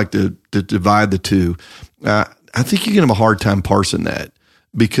 People like to divide the two. I think you can have a hard time parsing that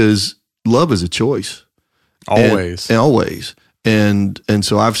because love is a choice. Always. And always. And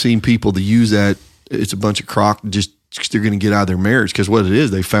so I've seen people that use that. It's a bunch of crock, just they're going to get out of their marriage because what it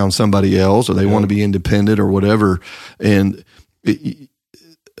is, they found somebody else or they want to be independent or whatever. And,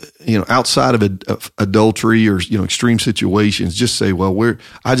 outside of adultery or, extreme situations, just say, well,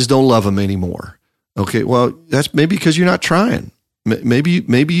 I just don't love them anymore. Okay. Well, that's maybe because you're not trying. Maybe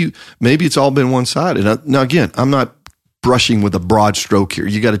it's all been one-sided. Now again, I'm not brushing with a broad stroke here.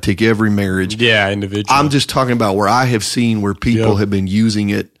 You got to take every marriage. Yeah. Individual. I'm just talking about where I have seen where people have been using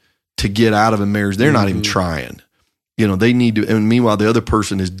it to get out of a marriage. They're not even trying. They need to, and meanwhile, the other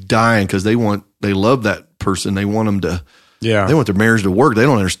person is dying because they love that person. They want them to, they want their marriage to work. They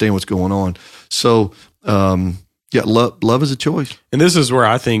don't understand what's going on. So, love is a choice. And this is where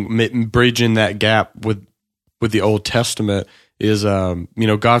I think bridging that gap with the Old Testament is,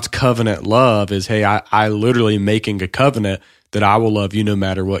 God's covenant love is, hey, I literally making a covenant that I will love you no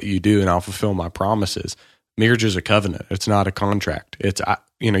matter what you do and I'll fulfill my promises. Marriage is a covenant. It's not a contract. It's,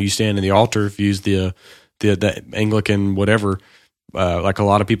 you stand in the altar, if you use the Anglican, whatever, like a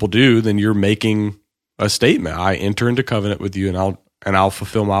lot of people do, then you're making a statement. I enter into covenant with you and I'll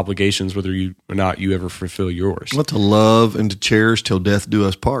fulfill my obligations whether you or not you ever fulfill yours. Well, to love and to cherish till death do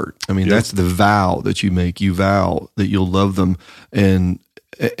us part. I mean, that's the vow that you make. You vow that you'll love them. And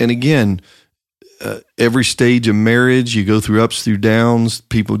again, every stage of marriage, you go through ups, through downs.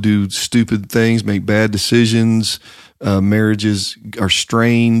 People do stupid things, make bad decisions. Marriages are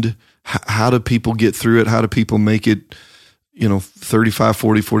strained. How do people get through it? How do people make it, 35,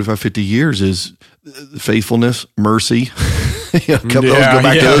 40, 45, 50 years is faithfulness, mercy. Go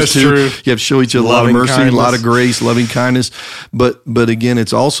back to those two. True. You have to show each other a lot of mercy, a lot of grace, loving kindness. But again,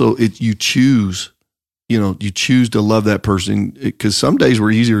 it's also, you choose, you choose to love that person because some days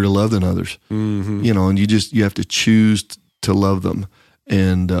we're easier to love than others, and you have to choose to love them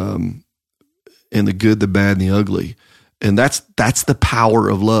and the good, the bad, and the ugly. And that's the power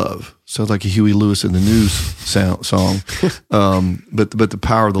of love. Sounds like a Huey Lewis in the News song. But the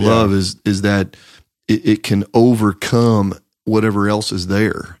power of the love is that it can overcome whatever else is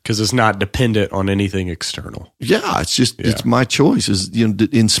there. Because it's not dependent on anything external. Yeah, it's just it's my choice. Is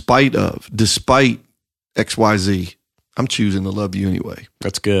in spite of, despite XYZ, I'm choosing to love you anyway.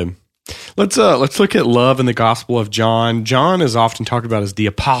 That's good. Let's look at love in the Gospel of John. John is often talked about as the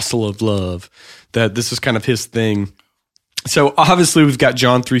apostle of love. That this is kind of his thing. So obviously we've got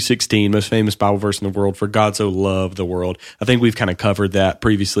John 3:16, most famous Bible verse in the world, for God so loved the world. I think we've kind of covered that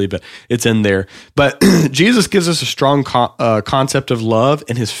previously, but it's in there. But Jesus gives us a strong concept of love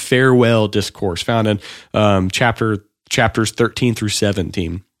in his farewell discourse found in chapters 13 through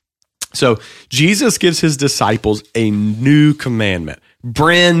 17. So Jesus gives his disciples a new commandment,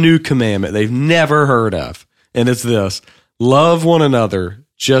 brand new commandment they've never heard of. And it's this: love one another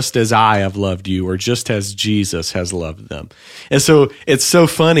just as I have loved you, or just as Jesus has loved them. And so it's so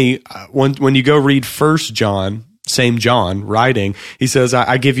funny when you go read 1 John, same John writing, he says,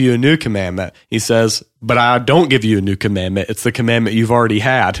 I give you a new commandment. He says, but I don't give you a new commandment. It's the commandment you've already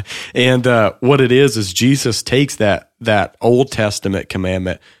had. And what it is Jesus takes that Old Testament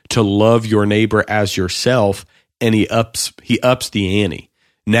commandment to love your neighbor as yourself, and he ups the ante.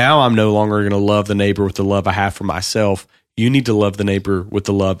 Now I'm no longer going to love the neighbor with the love I have for myself. You need to love the neighbor with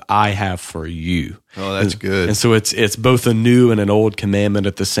the love I have for you. Oh, that's good. And so it's both a new and an old commandment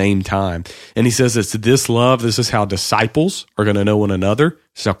at the same time. And he says it's this love. This is how disciples are going to know one another.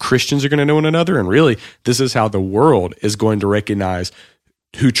 This is how Christians are going to know one another. And really, this is how the world is going to recognize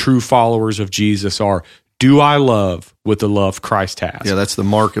who true followers of Jesus are. Do I love with the love Christ has? Yeah, that's the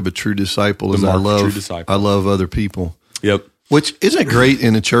mark of a true disciple. I love other people. Yep. Which isn't great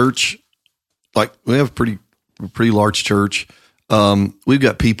in a church. Like, we have a pretty large church. We've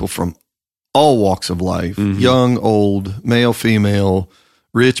got people from all walks of life, young, old, male, female,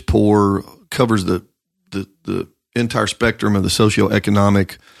 rich, poor, covers the the entire spectrum of the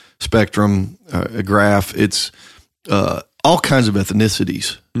socioeconomic spectrum, a graph. It's all kinds of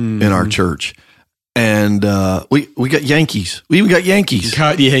ethnicities in our church. And we got Yankees. We even got Yankees.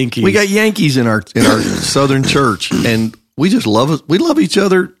 We got Yankees in our Southern church, and we just love each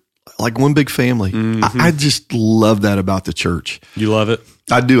other like one big family. I just love that about the church. You love it?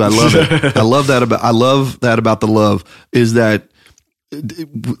 I do. I love it. I love that about the love is that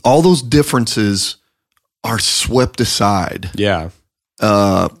all those differences are swept aside. Yeah.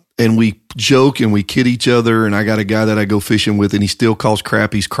 And we joke and we kid each other. And I got a guy that I go fishing with, and he still calls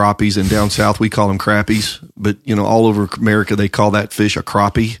crappies. And down south, we call them crappies. But, all over America, they call that fish a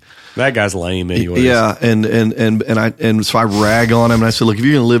crappie. That guy's lame anyways. Yeah. And so I rag on him. And I said, look, if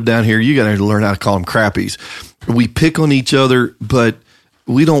you're going to live down here, you got to learn how to call them crappies. We pick on each other, but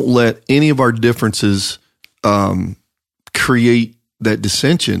we don't let any of our differences create that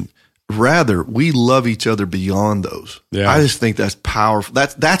dissension. Rather, we love each other beyond those. Yeah. I just think that's powerful.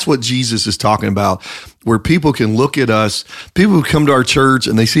 That's what Jesus is talking about, where people can look at us, people who come to our church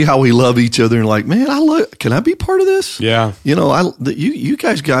and they see how we love each other and like, man, can I be part of this? Yeah. You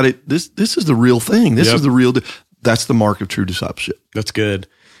guys got it. This is the real thing. This is the real, that's the mark of true discipleship. That's good.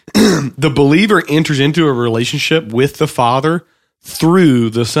 The believer enters into a relationship with the Father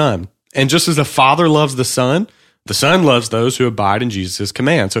through the Son. And just as the Father loves the Son loves those who abide in Jesus'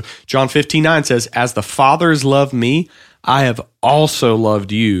 command. So John 15:9 says, as the Father has loved me, I have also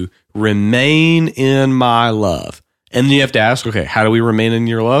loved you. Remain in my love. And then you have to ask, okay, how do we remain in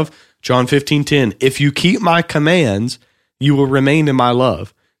your love? John 15:10, if you keep my commands, you will remain in my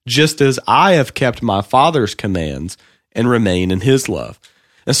love, just as I have kept my Father's commands and remain in his love.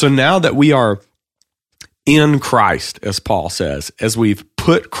 And so now that we are in Christ, as Paul says, as we've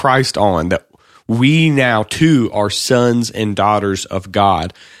put Christ on, that we now too are sons and daughters of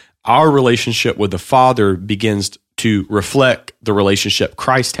God, our relationship with the Father begins to reflect the relationship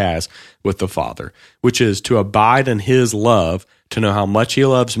Christ has with the Father, which is to abide in his love, to know how much he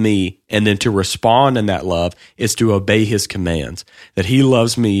loves me, and then to respond in that love is to obey his commands. That he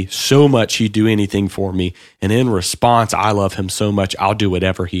loves me so much he'd do anything for me, and in response, I love him so much I'll do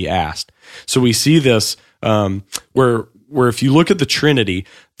whatever he asked. So we see this where if you look at the Trinity,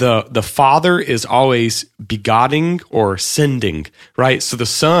 the Father is always begotten or sending, right? So the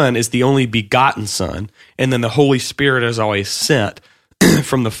Son is the only begotten Son, and then the Holy Spirit is always sent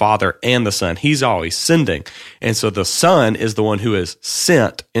from the Father and the Son. He's always sending. And so the Son is the one who is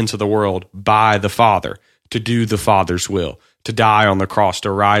sent into the world by the Father to do the Father's will, to die on the cross,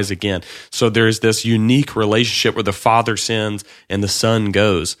 to rise again. So there's this unique relationship where the Father sends and the Son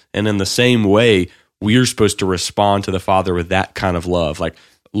goes. And in the same way, we're supposed to respond to the Father with that kind of love. Like,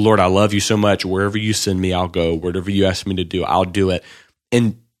 Lord, I love you so much. Wherever you send me, I'll go. Whatever you ask me to do, I'll do it.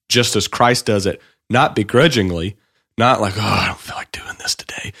 And just as Christ does it, not begrudgingly, not like, oh, I don't feel like doing this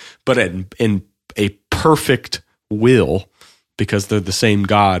today, but in a perfect will, because they're the same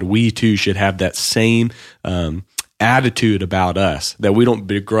God, we too should have that same attitude about us, that we don't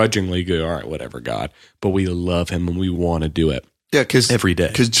begrudgingly go, all right, whatever, God, but we love him and we want to do it. Yeah, every day.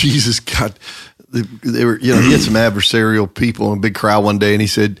 Because Jesus got, they were, he had some adversarial people in a big crowd one day, and he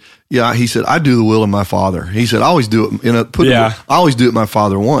said, I do the will of my Father. He said, I always do it. I always do it my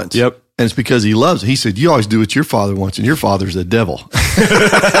Father wants. Yep. And it's because he loves it. He said, you always do what your father wants, and your father's the devil. That's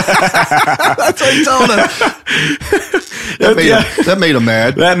what he told him. That made him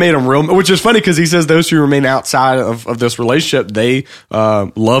mad. That made him real, which is funny because he says those who remain outside of this relationship, they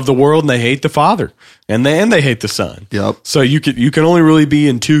love the world and they hate the Father, and they hate the Son. Yep. So you can only really be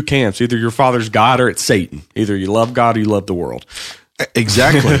in two camps. Either your father's God or it's Satan. Either you love God or you love the world.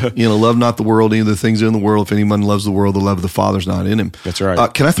 Exactly. Love not the world, any of the things in the world. If anyone loves the world, the love of the Father's not in him. That's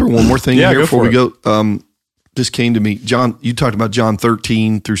right. Can I throw one more thing in here go before for we go? This came to me. John, you talked about John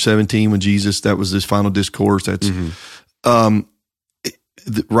 13 through 17 when Jesus, that was his final discourse. That's right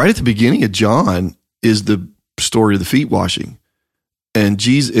at the beginning of John is the story of the feet washing. And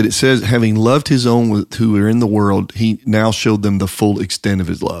Jesus, it says, having loved his own who are in the world, he now showed them the full extent of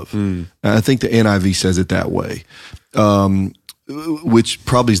his love. And I think the NIV says it that way. Which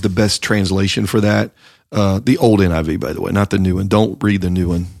probably is the best translation for that. The old NIV, by the way, not the new one. Don't read the new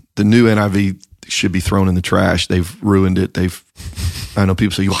one. The new NIV should be thrown in the trash. They've ruined it. I know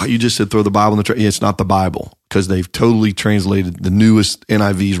people say, well, you just said throw the Bible in the trash. Yeah, it's not the Bible, because they've totally translated the newest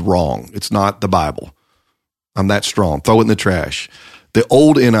NIVs wrong. It's not the Bible. I'm that strong. Throw it in the trash. The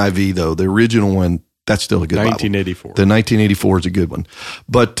old NIV, though, the original one, that's still a good 1984. Bible. The 1984 is a good one.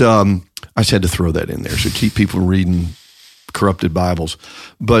 But I just had to throw that in there. So keep people reading corrupted Bibles.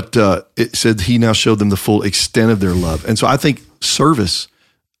 But it said he now showed them the full extent of their love. And so I think service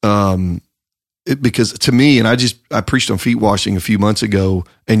because to me, and I preached on feet washing a few months ago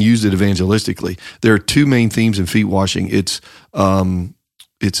and used it evangelistically. There are two main themes in feet washing. It's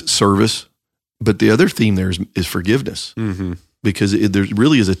service, but the other theme there is forgiveness. Mm-hmm. Because there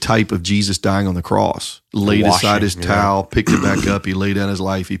really is a type of Jesus dying on the cross. Laid aside his towel, picked it back up. He laid down his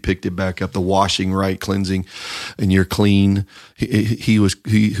life. He picked it back up. The washing, right, cleansing, and you're clean. He was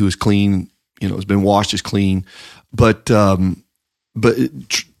clean. Has been washed is clean. But I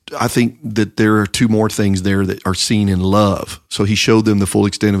think that there are two more things there that are seen in love. So he showed them the full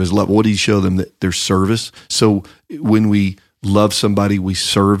extent of his love. What did he show them? That there's service. So when we love somebody, we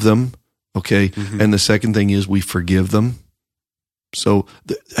serve them. Okay, and the second thing is we forgive them. So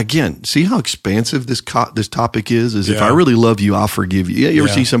again, see how expansive this topic is? If I really love you, I'll forgive you. You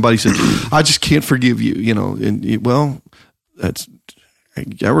ever see somebody say, I just can't forgive you, that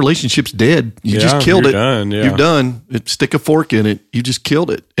relationship's dead. You just killed it. Done, You're done. Stick a fork in it. You just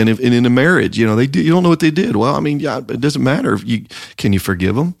killed it. And in a marriage, you don't know what they did. Well, it doesn't matter. Can you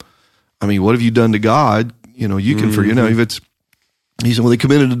forgive them? What have you done to God? You can forgive. He said, well, they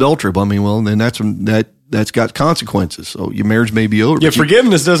committed adultery. Then that's got consequences. So your marriage may be over. Yeah,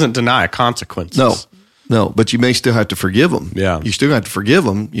 forgiveness doesn't deny consequences. No, but you may still have to forgive them. Yeah. You still have to forgive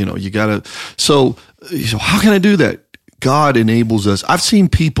them. You got to. So how can I do that? God enables us. I've seen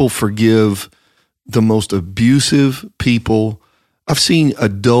people forgive the most abusive people. I've seen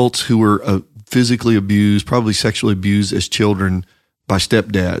adults who were physically abused, probably sexually abused as children by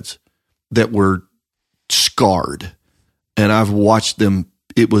stepdads that were scarred. And I've watched them.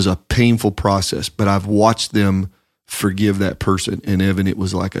 It was a painful process, but I've watched them forgive that person. And Evan, it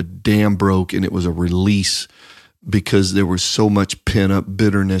was like a dam broke, and it was a release because there was so much pent up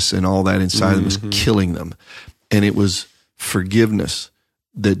bitterness and all that inside them was killing them. And it was forgiveness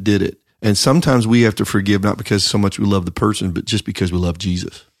that did it. And sometimes we have to forgive not because so much we love the person, but just because we love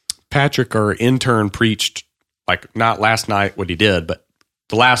Jesus. Patrick, our intern, preached, not last night what he did, but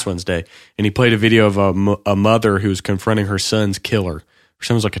the last Wednesday, and he played a video of a mother who was confronting her son's killer. Her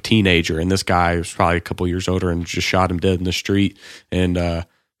son was like a teenager, and this guy was probably a couple years older and just shot him dead in the street. And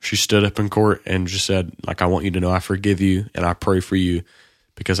she stood up in court and just said, I want you to know I forgive you and I pray for you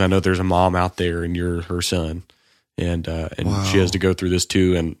because I know there's a mom out there and you're her son. And wow. She has to go through this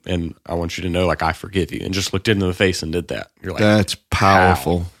too, and I want you to know, I forgive you. And just looked into the face and did that. You're like, that's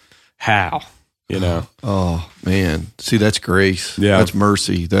powerful. How? Oh man, see, that's grace. Yeah, that's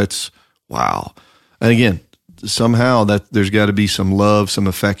mercy. That's wow. And again, somehow that there's got to be some love, some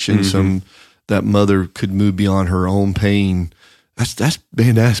affection, that mother could move beyond her own pain.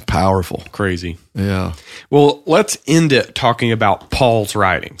 That's powerful. Crazy. Yeah. Well, let's end it talking about Paul's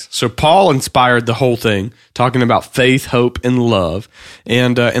writings. So Paul inspired the whole thing, talking about faith, hope, and love.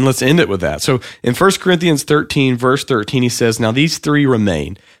 And let's end it with that. So in 1 Corinthians 13, verse 13, he says, now these three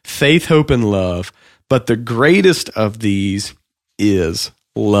remain, faith, hope, and love, but the greatest of these is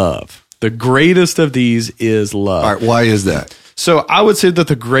love. The greatest of these is love. All right, why is that? So I would say that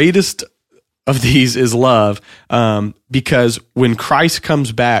the greatest of these is love, because when Christ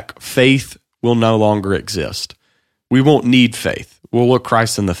comes back, faith will no longer exist. We won't need faith. We'll look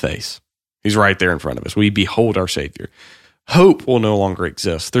Christ in the face. He's right there in front of us. We behold our Savior. Hope will no longer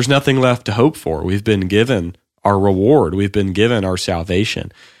exist. There's nothing left to hope for. We've been given our reward. We've been given our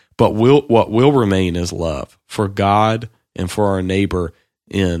salvation. But what will remain is love for God and for our neighbor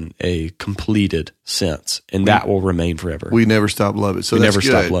in a completed sense, and that will remain forever. We never stop loving. So we that's never good.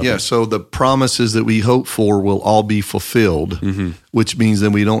 Stop loving. Yeah. So the promises that we hope for will all be fulfilled, which means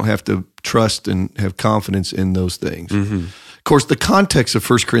then we don't have to trust and have confidence in those things. Of course, the context of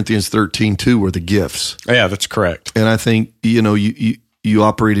 1 Corinthians 13 too were the gifts. Yeah, that's correct. And I think you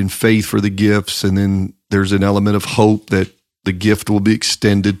operate in faith for the gifts, and then there's an element of hope that the gift will be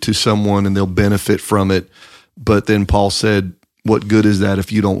extended to someone and they'll benefit from it. But then Paul said, what good is that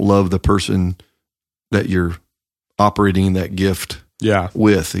if you don't love the person that you're operating that gift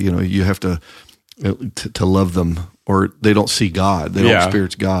with? You have to love them, or they don't see God. They don't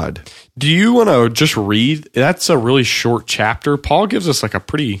experience God. Do you want to just read? That's a really short chapter. Paul gives us like a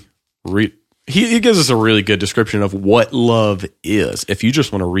pretty, he gives us a really good description of what love is, if you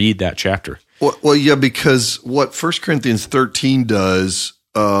just want to read that chapter. Well, yeah, because what 1 Corinthians 13 does,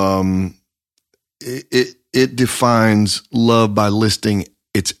 it defines love by listing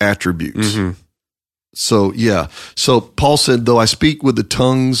its attributes. So, yeah. So Paul said, though I speak with the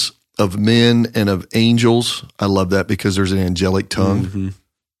tongues of men and of angels, I love that because there's an angelic tongue.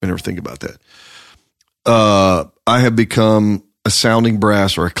 I never think about that. I have become a sounding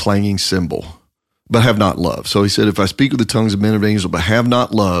brass or a clanging cymbal, but have not love. So he said, if I speak with the tongues of men and of angels, but have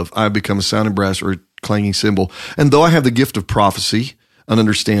not love, I have become a sounding brass or a clanging cymbal. And though I have the gift of prophecy and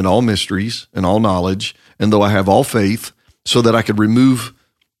understand all mysteries and all knowledge, and though I have all faith, so that I could remove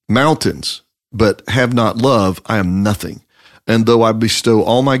mountains, but have not love, I am nothing. And though I bestow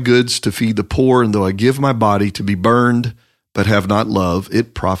all my goods to feed the poor, and though I give my body to be burned, but have not love,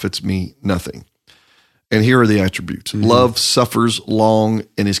 it profits me nothing. And here are the attributes. Love suffers long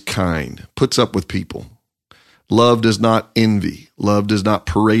and is kind, puts up with people. Love does not envy. Love does not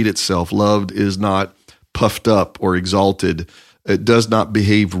parade itself. Love is not puffed up or exalted. It does not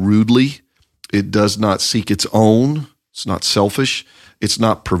behave rudely. It does not seek its own. It's not selfish. It's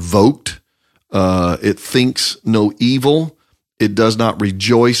not provoked. It thinks no evil. It does not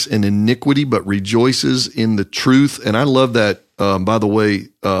rejoice in iniquity, but rejoices in the truth. And I love that, by the way,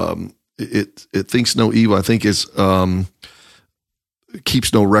 it thinks no evil. I think it's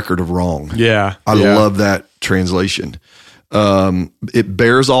keeps no record of wrong. Yeah. I love that translation. It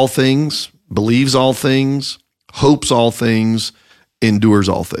bears all things, believes all things, hopes all things, endures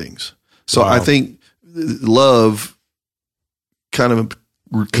all things. So I think love kind of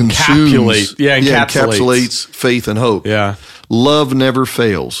consumes, encapsulates faith and hope. Yeah. Love never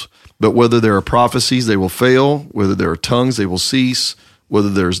fails, but whether there are prophecies, they will fail. Whether there are tongues, they will cease. Whether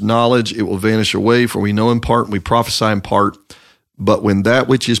there's knowledge, it will vanish away. For we know in part, and we prophesy in part. But when that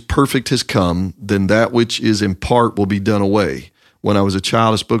which is perfect has come, then that which is in part will be done away. When I was a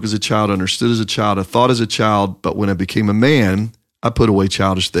child, I spoke as a child, understood as a child, I thought as a child. But when I became a man, I put away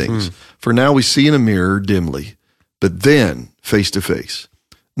childish things. For now we see in a mirror dimly, but then face to face.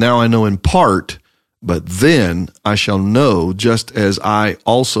 Now I know in part, but then I shall know just as I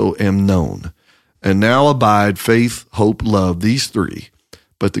also am known. And now abide faith, hope, love, these three.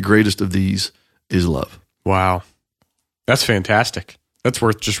 But the greatest of these is love. Wow. That's fantastic. That's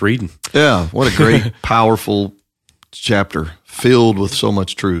worth just reading. Yeah. What a great, powerful chapter filled with so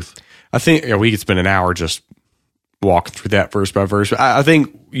much truth. I think we could spend an hour just walking through that verse by verse. I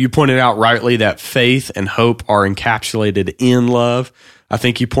think you pointed out rightly that faith and hope are encapsulated in love. I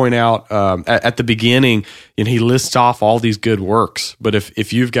think you point out at the beginning, he lists off all these good works. But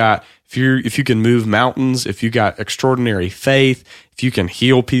if you can move mountains, if you got extraordinary faith, if you can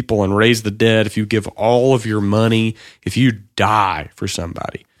heal people and raise the dead, if you give all of your money, if you die for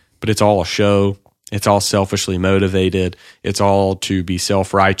somebody, but it's all a show, it's all selfishly motivated, it's all to be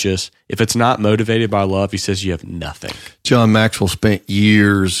self-righteous. If it's not motivated by love, he says you have nothing. John Maxwell spent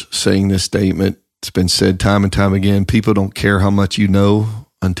years saying this statement. It's been said time and time again. People don't care how much you know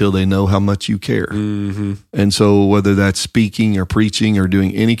until they know how much you care. Mm-hmm. And so whether that's speaking or preaching or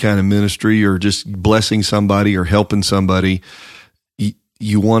doing any kind of ministry or just blessing somebody or helping somebody,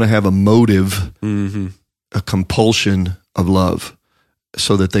 you want to have a motive, a compulsion of love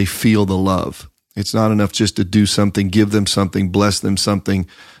so that they feel the love. It's not enough just to do something, give them something, bless them something.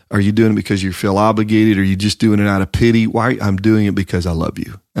 Are you doing it because you feel obligated? Or are you just doing it out of pity? Why? I'm doing it because I love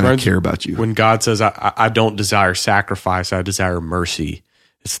you and I care about you. When God says, I don't desire sacrifice, I desire mercy,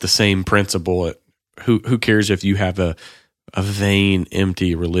 it's the same principle. Who cares if you have a vain,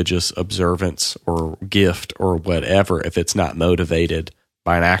 empty religious observance or gift or whatever? If it's not motivated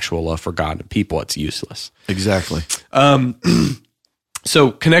by an actual love for God and people, it's useless. Exactly.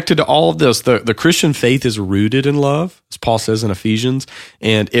 So connected to all of this, the Christian faith is rooted in love, as Paul says in Ephesians,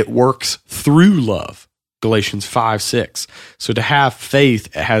 and it works through love, Galatians 5:6. So to have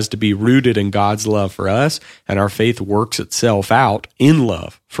faith, it has to be rooted in God's love for us, and our faith works itself out in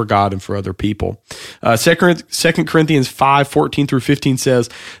love for God and for other people. 2 Corinthians 5:14 through 15 says,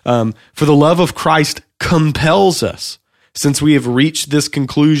 for the love of Christ compels us, since we have reached this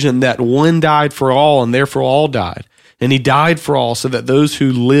conclusion that one died for all, and therefore all died. And he died for all, so that those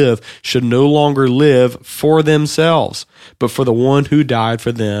who live should no longer live for themselves, but for the one who died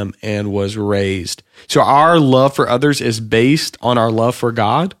for them and was raised. So our love for others is based on our love for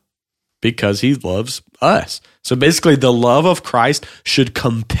God because he loves us. So basically, the love of Christ should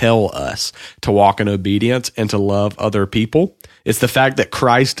compel us to walk in obedience and to love other people. It's the fact that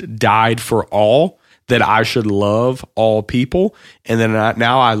Christ died for all that I should love all people, and then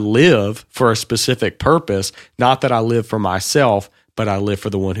now I live for a specific purpose, not that I live for myself, but I live for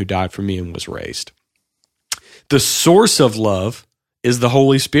the one who died for me and was raised. The source of love is the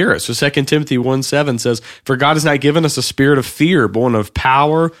Holy Spirit. So 2 Timothy 1:7 says, for God has not given us a spirit of fear, but one of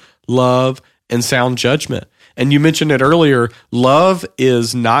power, love, and sound judgment. And you mentioned it earlier, love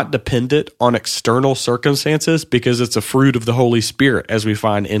is not dependent on external circumstances because it's a fruit of the Holy Spirit, as we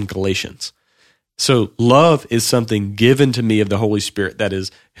find in Galatians. So love is something given to me of the Holy Spirit that is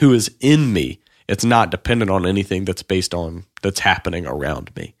who is in me. It's not dependent on anything that's happening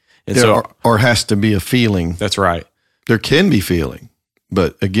around me. And or has to be a feeling. That's right. There can be feeling,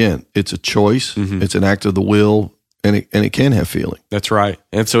 but again, it's a choice. Mm-hmm. It's an act of the will. and it can have feeling. That's right.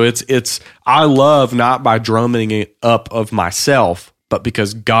 And so it's I love not by drumming it up of myself, but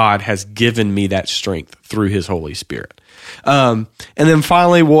because God has given me that strength through his Holy Spirit. And then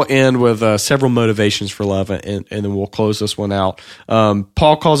finally, we'll end with several motivations for love, and then we'll close this one out.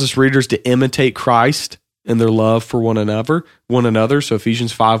 Paul calls his readers to imitate Christ in their love for one another. So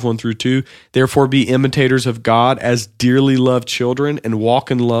Ephesians 5:1-2, therefore be imitators of God as dearly loved children, and walk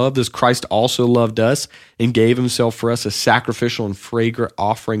in love as Christ also loved us and gave himself for us a sacrificial and fragrant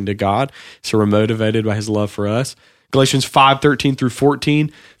offering to God. So we're motivated by his love for us. Galatians 5:13-14,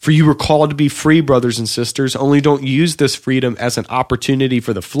 for you were called to be free, brothers and sisters, only don't use this freedom as an opportunity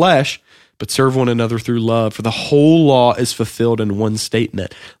for the flesh, but serve one another through love. For the whole law is fulfilled in one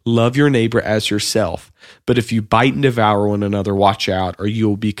statement: love your neighbor as yourself. But if you bite and devour one another, watch out, or you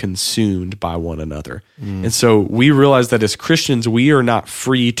will be consumed by one another. And so we realize that as Christians, we are not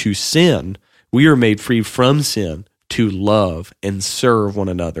free to sin. We are made free from sin to love and serve one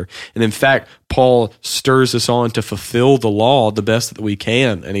another. And in fact, Paul stirs us on to fulfill the law the best that we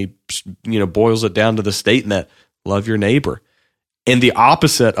can. And he, boils it down to the statement, love your neighbor. And the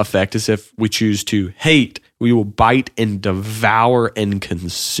opposite effect is if we choose to hate, we will bite and devour and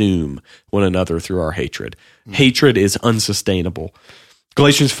consume one another through our hatred. Hatred is unsustainable.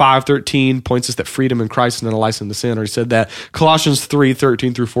 Galatians 5:13 points us that freedom in Christ is not a license to sin. I already said that. Colossians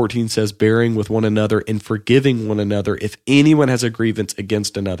 3:13-14 says, bearing with one another and forgiving one another if anyone has a grievance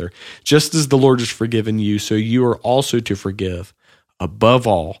against another. Just as the Lord has forgiven you, so you are also to forgive. Above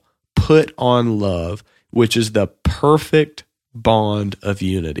all, put on love, which is the perfect bond of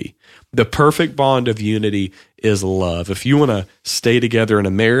unity. The perfect bond of unity is love. If you want to stay together in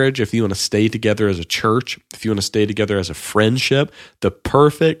a marriage, if you want to stay together as a church, if you want to stay together as a friendship, the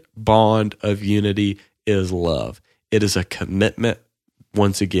perfect bond of unity is love. It is a commitment,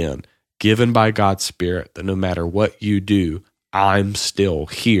 once again, given by God's Spirit, that no matter what you do, I'm still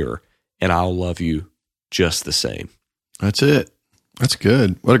here and I'll love you just the same. That's it. That's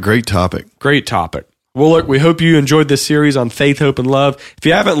good. What a great topic. Great topic. Well, look, we hope you enjoyed this series on faith, hope, and love. If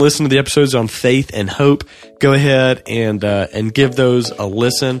you haven't listened to the episodes on faith and hope, go ahead and give those a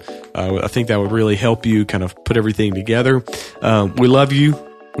listen. I think that would really help you kind of put everything together. We love you.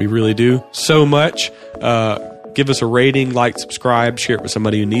 We really do so much. Give us a rating, like, subscribe, share it with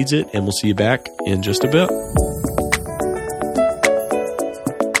somebody who needs it, and we'll see you back in just a bit.